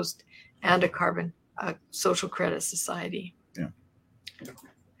imposed, and a social credit society. Yeah.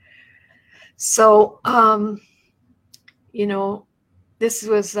 So, this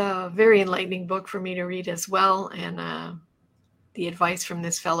was a very enlightening book for me to read as well. And the advice from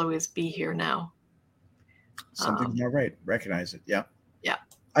this fellow is be here now. Something's not right. Recognize it. Yeah. Yeah.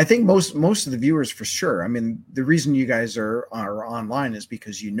 I think most of the viewers, for sure. I mean, the reason you guys are online is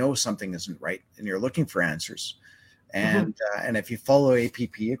because something isn't right and you're looking for answers. And and if you follow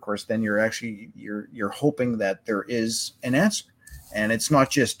APP, of course, then you're hoping that there is an answer. And it's not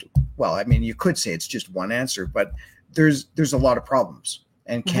just, well, I mean, you could say it's just one answer, but there's a lot of problems.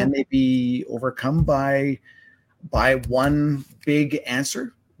 And can they be overcome by one big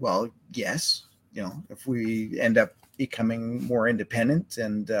answer? Well, yes. If we end up becoming more independent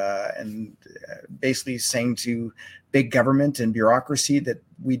and basically saying to big government and bureaucracy that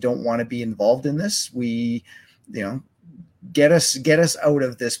we don't want to be involved in this, we, get us out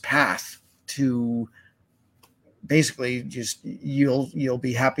of this path to basically just you'll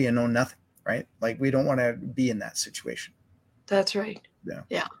be happy and know nothing, right? Like, we don't want to be in that situation. That's right.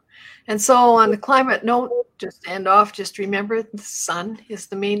 Yeah. And so on the climate note, just end off, just remember the sun is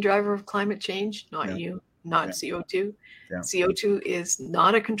the main driver of climate change, not you. Not CO2. Yeah. CO2 is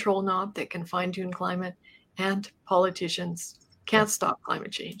not a control knob that can fine-tune climate, and politicians can't stop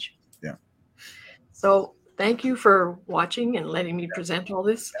climate change. Yeah. So thank you for watching and letting me present all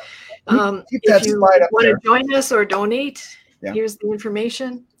this. Keep that if you slide up want there. To join us or donate, Yeah. here's the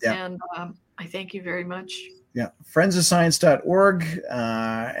information. Yeah. And I thank you very much. Yeah, friendsofscience.org.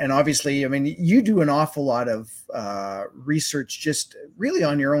 And obviously, I mean, you do an awful lot of research just really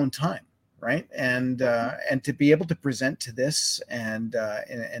on your own time. Right. And to be able to present to this and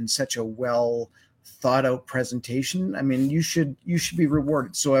in such a well thought out presentation, I mean, you should be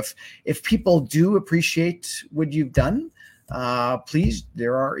rewarded. So if people do appreciate what you've done, please,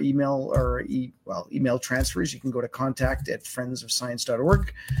 there are email transfers. You can go to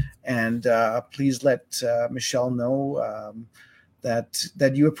contact@friendsofscience.org, and please let Michelle know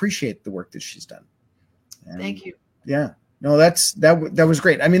that you appreciate the work that she's done. And, thank you. Yeah. No, that was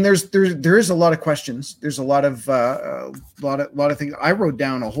great. I mean, there is a lot of questions. There's a lot of things. I wrote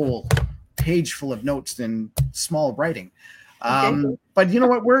down a whole page full of notes in small writing. Okay. But you know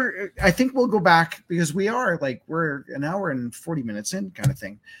what? I think we'll go back because we're an hour and 40 minutes in, kind of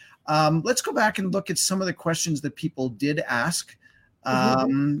thing. Let's go back and look at some of the questions that people did ask.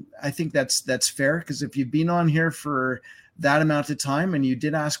 I think that's fair, because if you've been on here for that amount of time and you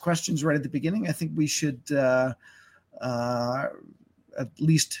did ask questions right at the beginning, I think we should at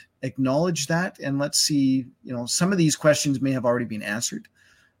least acknowledge that. And let's see, some of these questions may have already been answered.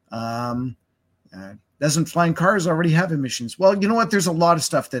 Doesn't flying cars already have emissions? Well, you know what? There's a lot of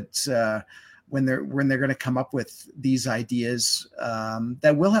stuff that when they're going to come up with these ideas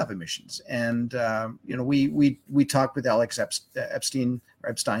that will have emissions. And we talked with Alex Epstein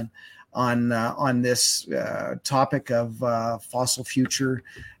on this topic of fossil future,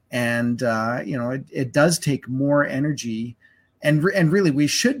 and it does take more energy. And really, we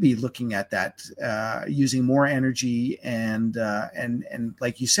should be looking at that, using more energy, and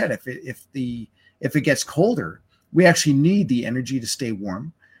like you said, if it gets colder, we actually need the energy to stay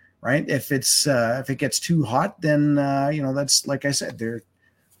warm, right? If it gets too hot, then that's, like I said,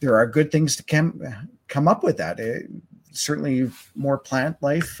 there are good things to come up with that. Certainly more plant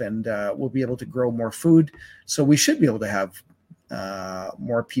life, and we'll be able to grow more food. So we should be able to have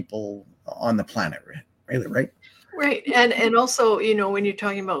more people on the planet, really, right? Right. And also, when you're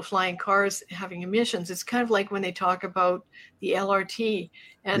talking about flying cars having emissions, it's kind of like when they talk about the LRT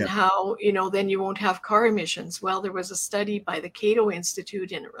and how, then you won't have car emissions. Well, there was a study by the Cato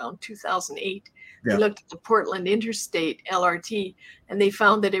Institute in around 2008. They looked at the Portland Interstate LRT, and they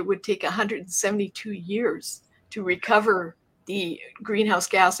found that it would take 172 years to recover the greenhouse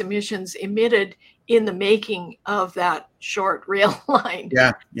gas emissions emitted in the making of that short rail line.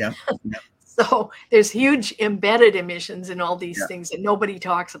 Yeah. So there's huge embedded emissions in all these things that nobody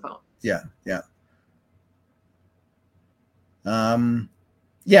talks about. Yeah. And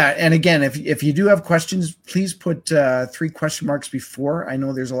again, if you do have questions, please put 3 question marks before. I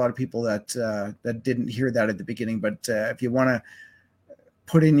know there's a lot of people that didn't hear that at the beginning, but if you want to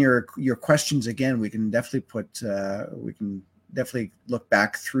put in your questions again, we can definitely look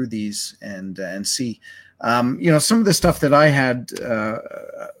back through these and see. Some of the stuff that I had.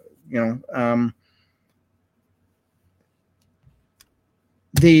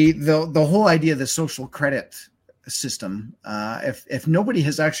 The whole idea of the social credit system. If nobody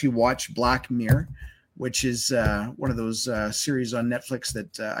has actually watched Black Mirror, which is one of those series on Netflix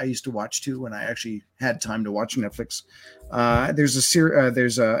that I used to watch too when I actually had time to watch Netflix.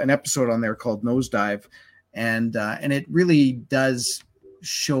 There's an episode on there called Nosedive, and it really does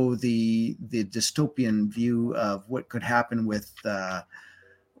show the dystopian view of what could happen with the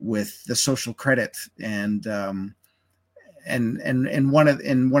social credit. And one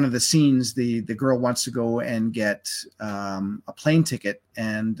of the scenes, the girl wants to go and get a plane ticket,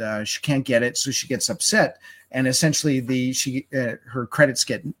 and she can't get it, so she gets upset, and essentially her credits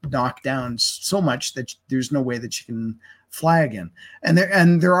get knocked down so much that there's no way that she can fly again. And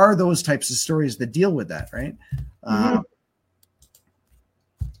there are those types of stories that deal with that, right?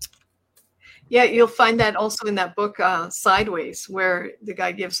 Yeah, you'll find that also in that book, Sideways, where the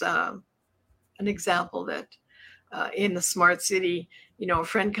guy gives an example that in the smart city, a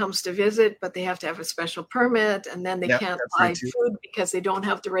friend comes to visit, but they have to have a special permit, and then they can't buy food because they don't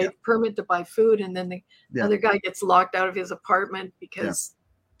have the right permit to buy food. And then the other guy gets locked out of his apartment because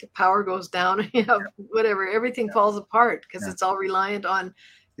the power goes down. Whatever, everything falls apart because it's all reliant on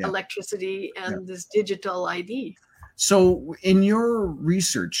electricity and this digital ID. So in your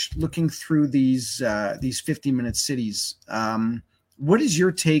research, looking through these 50-minute cities, what is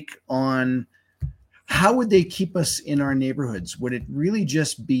your take on how would they keep us in our neighborhoods? Would it really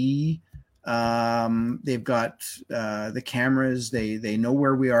just be they've got the cameras, they know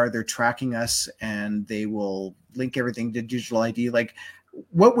where we are, they're tracking us, and they will link everything to digital ID? Like,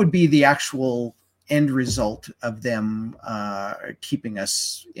 what would be the actual end result of them keeping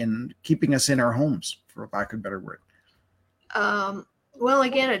us in our homes, for lack of a better word? Well,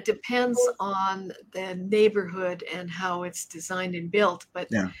 again, it depends on the neighborhood and how it's designed and built. But,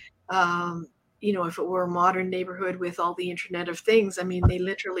 if it were a modern neighborhood with all the Internet of Things, I mean, they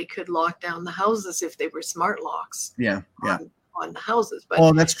literally could lock down the houses if they were smart locks on the houses.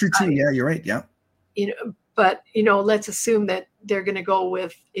 But, that's true too. You're right. Yeah. But, let's assume that they're going to go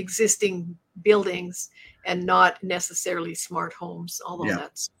with existing buildings and not necessarily smart homes, although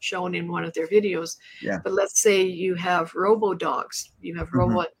that's shown in one of their videos. But let's say you have robo-dogs. You have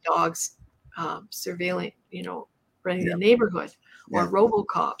robot dogs surveilling, running the neighborhood, or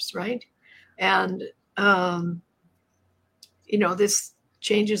robo-cops, right? And, this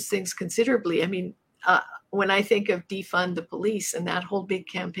changes things considerably. I mean, when I think of defund the police and that whole big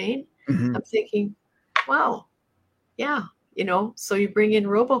campaign, I'm thinking, wow, so you bring in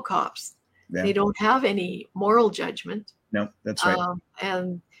robo-cops. They don't have any moral judgment. No, that's right.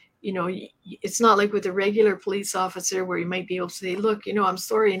 And it's not like with a regular police officer where you might be able to say, look, I'm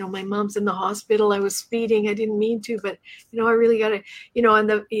sorry, my mom's in the hospital. I was speeding. I didn't mean to, but, I really got to,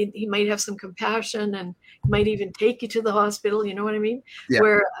 and he might have some compassion and might even take you to the hospital. You know what I mean? Yeah.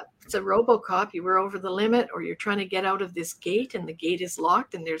 Where it's a RoboCop, you were over the limit, or you're trying to get out of this gate and the gate is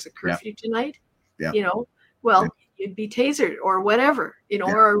locked and there's a curfew tonight, you'd be tasered or whatever,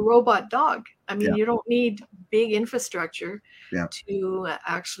 or a robot dog. I mean, you don't need big infrastructure to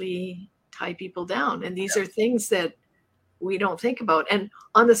actually tie people down. And these are things that we don't think about. And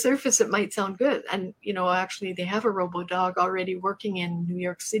on the surface, it might sound good. And, actually they have a robo dog already working in New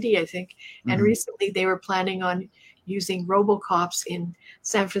York City, I think. Mm-hmm. And recently they were planning on using RoboCops in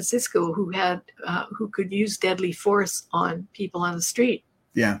San Francisco who could use deadly force on people on the street.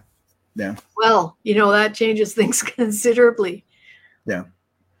 Yeah. Yeah. Well, that changes things considerably. Yeah.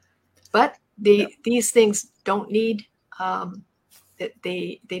 But these things don't need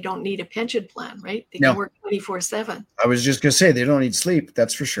they don't need a pension plan, right? They can work 24/7. I was just gonna say they don't need sleep.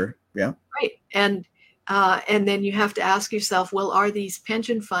 That's for sure. Yeah. Right. And then you have to ask yourself, well, are these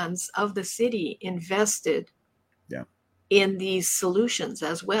pension funds of the city invested in these solutions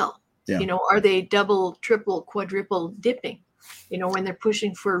as well? Yeah. Are they double, triple, quadruple dipping? When they're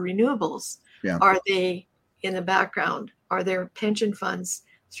pushing for renewables, are they in the background? Are there pension funds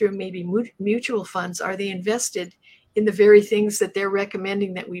through maybe mutual funds? Are they invested in the very things that they're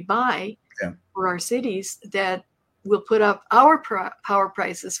recommending that we buy for our cities that will put up our power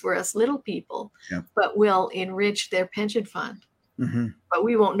prices for us little people, but will enrich their pension fund? Mm-hmm. But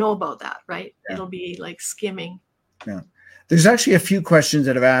we won't know about that, right? Yeah. It'll be like skimming. Yeah. There's actually a few questions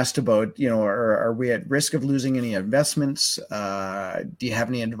that have asked about, are we at risk of losing any investments? Do you have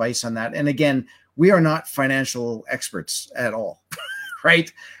any advice on that? And again, we are not financial experts at all,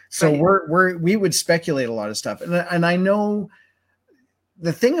 right? So we would speculate a lot of stuff. And I know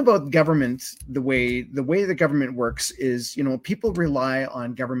the thing about government, the way the government works is, people rely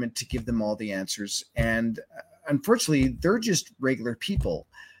on government to give them all the answers. And unfortunately, they're just regular people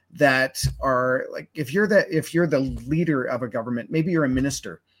that are like, if you're the leader of a government, maybe you're a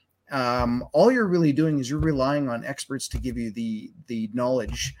minister, all you're really doing is you're relying on experts to give you the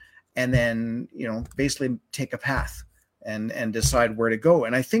knowledge, and then basically take a path and decide where to go.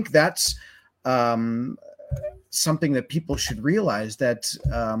 And I think that's something that people should realize, that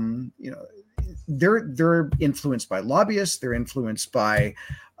they're influenced by lobbyists, they're influenced by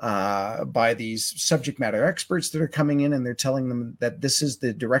these subject matter experts that are coming in, and they're telling them that this is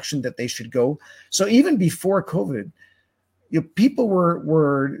the direction that they should go. So even before COVID, people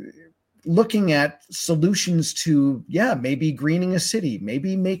were looking at solutions to, maybe greening a city,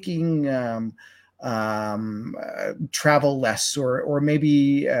 maybe making travel less, or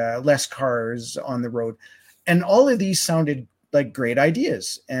maybe less cars on the road. And all of these sounded like great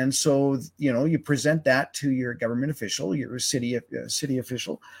ideas. And so, you present that to your government official, your city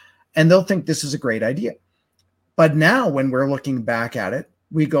official, and they'll think this is a great idea. But now when we're looking back at it,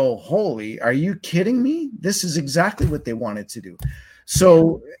 we go, holy, are you kidding me? This is exactly what they wanted to do.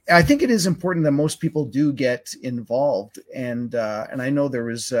 So I think it is important that most people do get involved. And I know there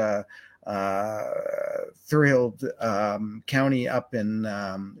was Thurhild County up in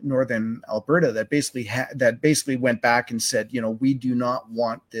northern Alberta that basically went back and said, we do not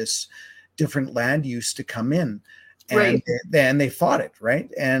want this different land use to come in. And then they fought it, right?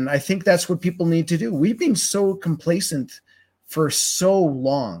 And I think that's what people need to do. We've been so complacent for so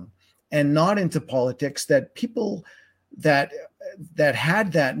long and not into politics that people that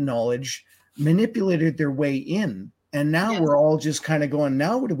had that knowledge manipulated their way in. And now we're all just kind of going,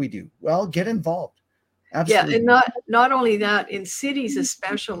 now what do we do? Well, get involved. Absolutely. Yeah, and not only that, in cities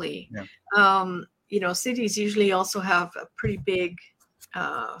especially, cities usually also have a pretty big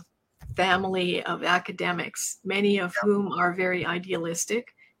family of academics, many of whom are very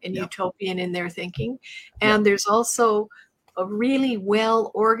idealistic and utopian in their thinking. And there's also a really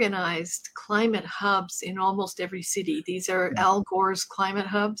well-organized climate hubs in almost every city. These are Al Gore's climate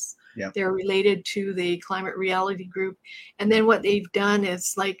hubs. Yeah. They're related to the Climate Reality Group. And then what they've done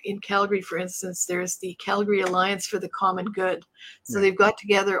is, like in Calgary, for instance, there's the Calgary Alliance for the Common Good. So they've got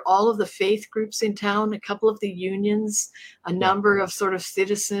together all of the faith groups in town, a couple of the unions, a number of sort of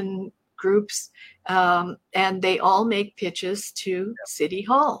citizen groups, and they all make pitches to City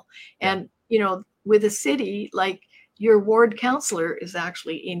Hall. And, with a city, like, your ward counselor is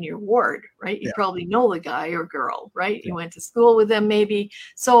actually in your ward, right? You probably know the guy or girl, right? You went to school with them maybe.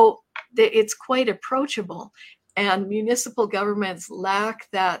 So it's quite approachable. And municipal governments lack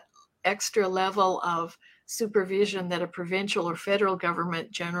that extra level of supervision that a provincial or federal government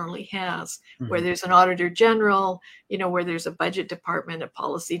generally has, where Mm-hmm. there's an auditor general, where there's a budget department, a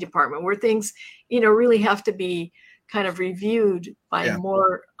policy department, where things, really have to be kind of reviewed by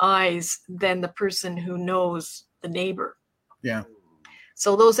more eyes than the person who knows the neighbor. Yeah.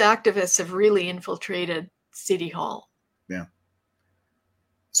 So those activists have really infiltrated City Hall. Yeah.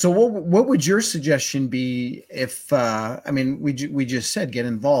 So what would your suggestion be if, we just said get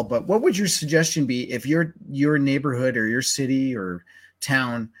involved, but what would your suggestion be if your neighborhood or your city or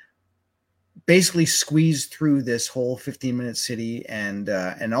town basically squeezed through this whole 15-minute city and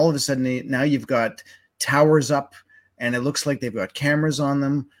all of a sudden now you've got towers up and it looks like they've got cameras on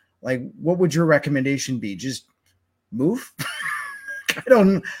them? Like, what would your recommendation be? Just move? I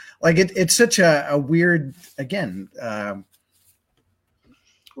don't like it. It's such a weird, again,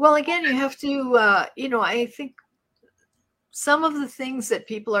 well, again, you have to, I think some of the things that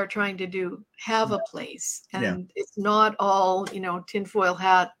people are trying to do have a place, and it's not all, tinfoil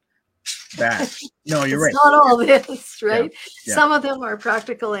hat. That. No, you're right. It's not all this, right? Yeah. Some of them are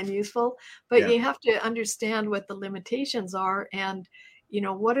practical and useful, but you have to understand what the limitations are and,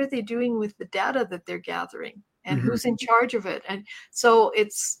 what are they doing with the data that they're gathering and who's in charge of it. And so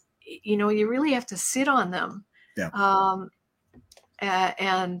it's, you really have to sit on them.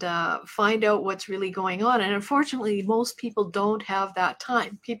 And find out what's really going on. And unfortunately, most people don't have that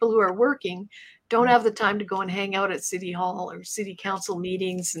time. People who are working don't have the time to go and hang out at City Hall or City Council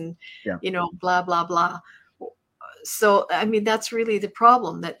meetings and, blah, blah, blah. So, I mean, that's really the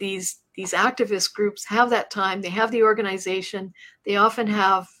problem, that these activist groups have that time. They have the organization. They often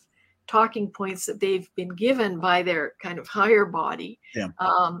have talking points that they've been given by their kind of higher body.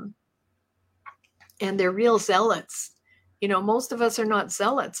 And they're real zealots. Most of us are not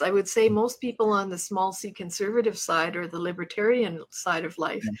zealots. I would say most people on the small c conservative side or the libertarian side of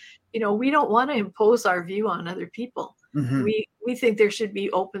life, we don't want to impose our view on other people. We think there should be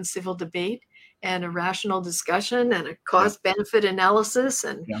open civil debate and a rational discussion and a cost benefit analysis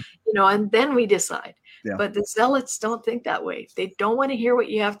and, and then we decide. But the zealots don't think that way. They don't want to hear what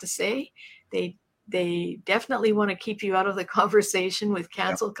you have to say. They definitely want to keep you out of the conversation with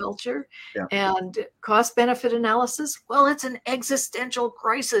cancel culture and cost benefit analysis. Well, it's an existential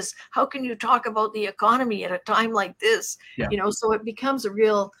crisis. How can you talk about the economy at a time like this? So it becomes a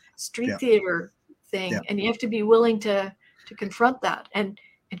real street theater thing, and you have to be willing to confront that and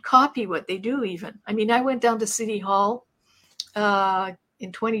copy what they do even. I mean, I went down to City Hall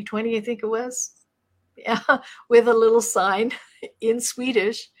in 2020, I think it was, with a little sign in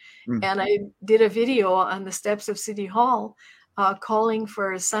Swedish. And I did a video on the steps of City Hall calling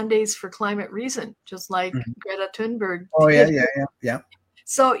for Sundays for climate reason, just like Greta Thunberg. Oh, yeah.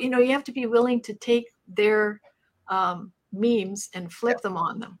 So, you have to be willing to take their memes and flip them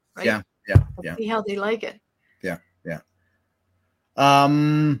on them, right? Yeah. See how they like it. Yeah.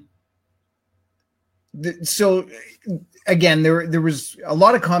 So again, there was a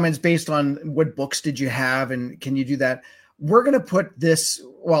lot of comments based on what books did you have and can you do that? We're going to put this,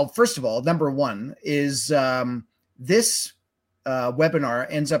 well, first of all, number one is this webinar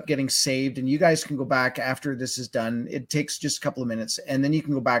ends up getting saved and you guys can go back after this is done. It takes just a couple of minutes and then you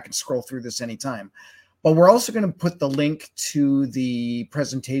can go back and scroll through this anytime. But we're also going to put the link to the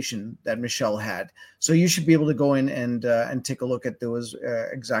presentation that Michelle had. So you should be able to go in and take a look at those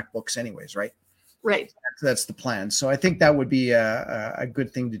exact books anyways, right? Right. That's the plan. So I think that would be a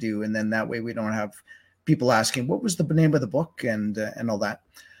good thing to do. And then that way we don't have people asking what was the name of the book and all that.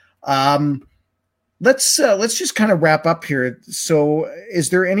 Let's just kind of wrap up here. So is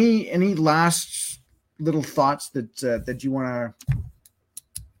there any last little thoughts that you want to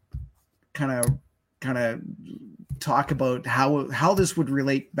kind of talk about how this would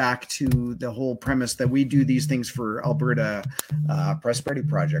relate back to the whole premise that we do these things for Alberta Prosperity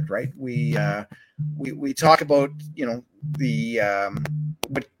Project, right? We talk about, the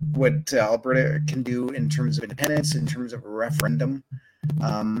what Alberta can do in terms of independence, in terms of a referendum.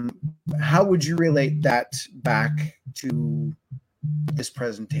 How would you relate that back to this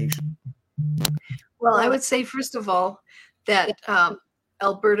presentation? Well, I would say, first of all, that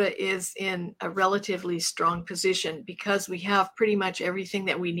Alberta is in a relatively strong position because we have pretty much everything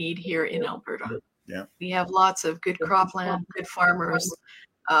that we need here in Alberta. Yeah. We have lots of good cropland, good farmers,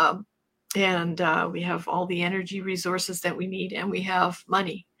 and we have all the energy resources that we need, and we have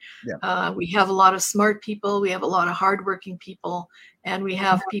money. Yeah. We have a lot of smart people, we have a lot of hardworking people, and we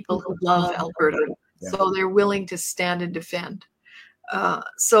have people who love Alberta. Yeah. So they're willing to stand and defend.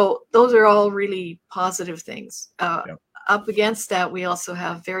 So those are all really positive things. Up against that, we also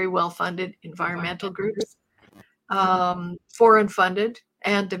have very well-funded environmental groups, foreign funded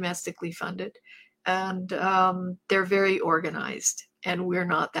and domestically funded. and they're very organized, and we're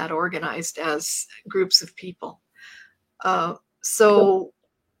not that organized as groups of people. So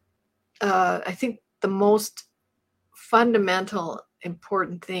I think the most fundamental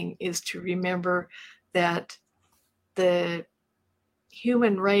important thing is to remember that the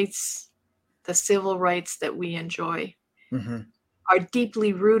human rights, the civil rights that we enjoy, are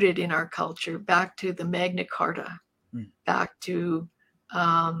deeply rooted in our culture, back to the Magna Carta, back to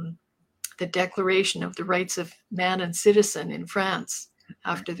the Declaration of the Rights of Man and Citizen in France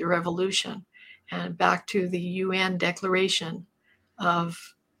after the Revolution, and back to the UN Declaration of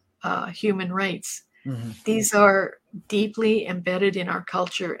Human Rights. These are deeply embedded in our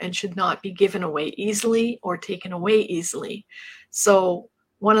culture and should not be given away easily or taken away easily. So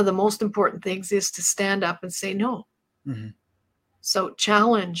one of the most important things is to stand up and say no. So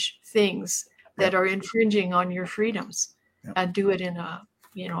challenge things that are infringing on your freedoms, and do it in a,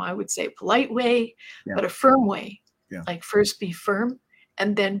 I would say polite way, but a firm way. Like first be firm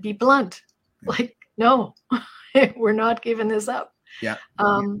and then be blunt. Like, no, we're not giving this up.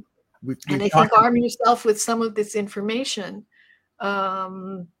 And I think arm yourself with some of this information,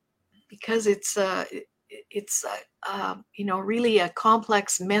 because it's really a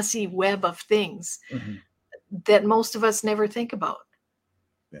complex, messy web of things that most of us never think about.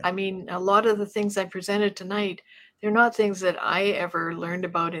 I mean, a lot of the things I presented tonight, they're not things that I ever learned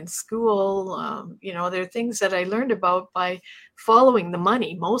about in school. They're things that I learned about by following the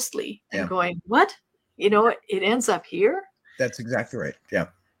money mostly and going, what? It ends up here. That's exactly right.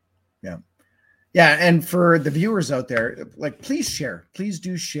 Yeah. And for the viewers out there, like, please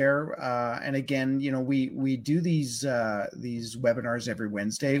do share. And again, we do these webinars every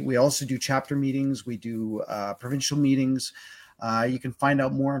Wednesday. We also do chapter meetings. We do provincial meetings. You can find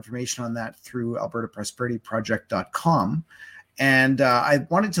out more information on that through albertaprosperityproject.com. And I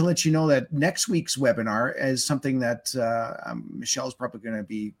wanted to let you know that next week's webinar is something that Michelle is probably going to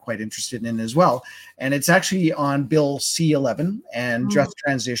be quite interested in as well. And it's actually on Bill C-11 and just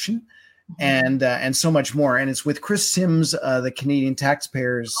transition and so much more. And it's with Chris Sims, the Canadian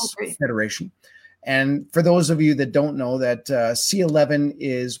Taxpayers Federation. And for those of you that don't know, that C-11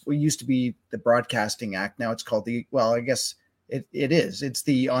 is what used to be the Broadcasting Act. Now it's called I guess it is. It's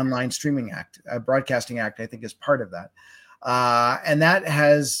the Online Streaming Act. Broadcasting Act, I think, is part of that. And that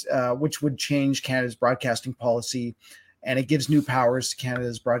has, which would change Canada's broadcasting policy, and it gives new powers to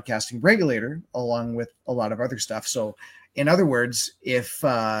Canada's broadcasting regulator, along with a lot of other stuff. So in other words, if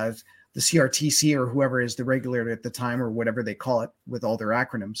the CRTC or whoever is the regulator at the time, or whatever they call it with all their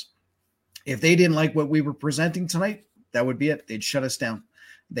acronyms, if they didn't like what we were presenting tonight, that would be it. They'd shut us down.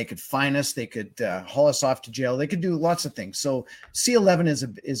 They could fine us. They could haul us off to jail. They could do lots of things. So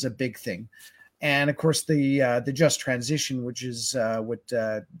C-11 is a big thing. And of course, the just transition, which is what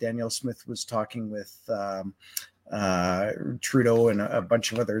Danielle Smith was talking with Trudeau and a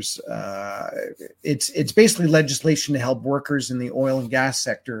bunch of others. It's basically legislation to help workers in the oil and gas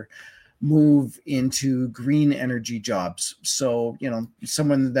sector move into green energy jobs. So,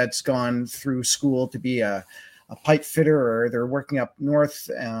 someone that's gone through school to be a pipe fitter, or they're working up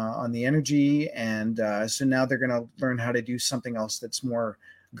north on the energy. And so now they're going to learn how to do something else that's more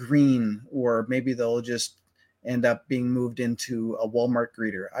green, or maybe they'll just end up being moved into a Walmart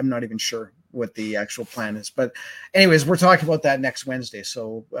greeter. I'm not even sure what the actual plan is, but anyways, we're talking about that next Wednesday.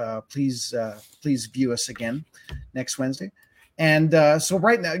 So please view us again next Wednesday. And so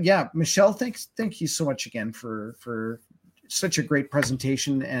right now, Michelle, thank you so much again for such a great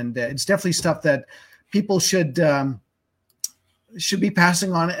presentation. And it's definitely stuff that people should be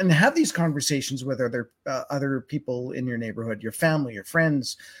passing on and have these conversations with other people in your neighborhood, your family, your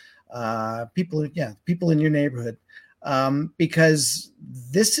friends, people in your neighborhood, because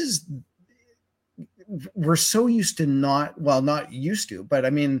we're so used to not used to, but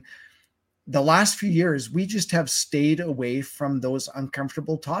I mean, the last few years, we just have stayed away from those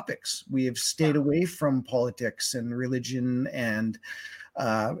uncomfortable topics. We have stayed away from politics and religion, and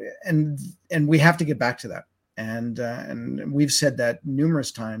we have to get back to that. And we've said that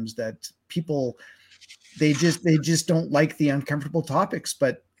numerous times, that people, they just don't like the uncomfortable topics,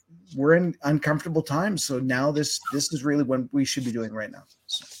 but we're in uncomfortable times. So now this is really what we should be doing right now.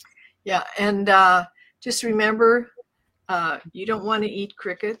 So. Yeah. And just remember, you don't want to eat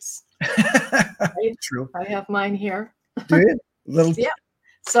crickets. Right? True. I have mine here. Do you? Little. Yeah.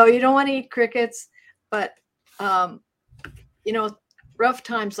 So you don't want to eat crickets, but rough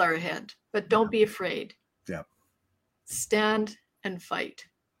times are ahead, but don't be afraid. Yeah. Stand and fight.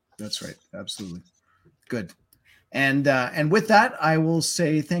 That's right. Absolutely. Good. And with that, I will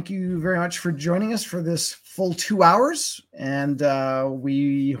say thank you very much for joining us for this full 2 hours. And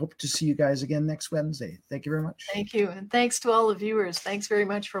we hope to see you guys again next Wednesday. Thank you very much. Thank you. And thanks to all the viewers. Thanks very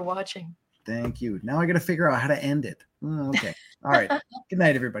much for watching. Thank you. Now I got to figure out how to end it. Okay. All right. Good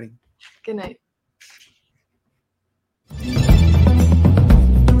night, everybody. Good night.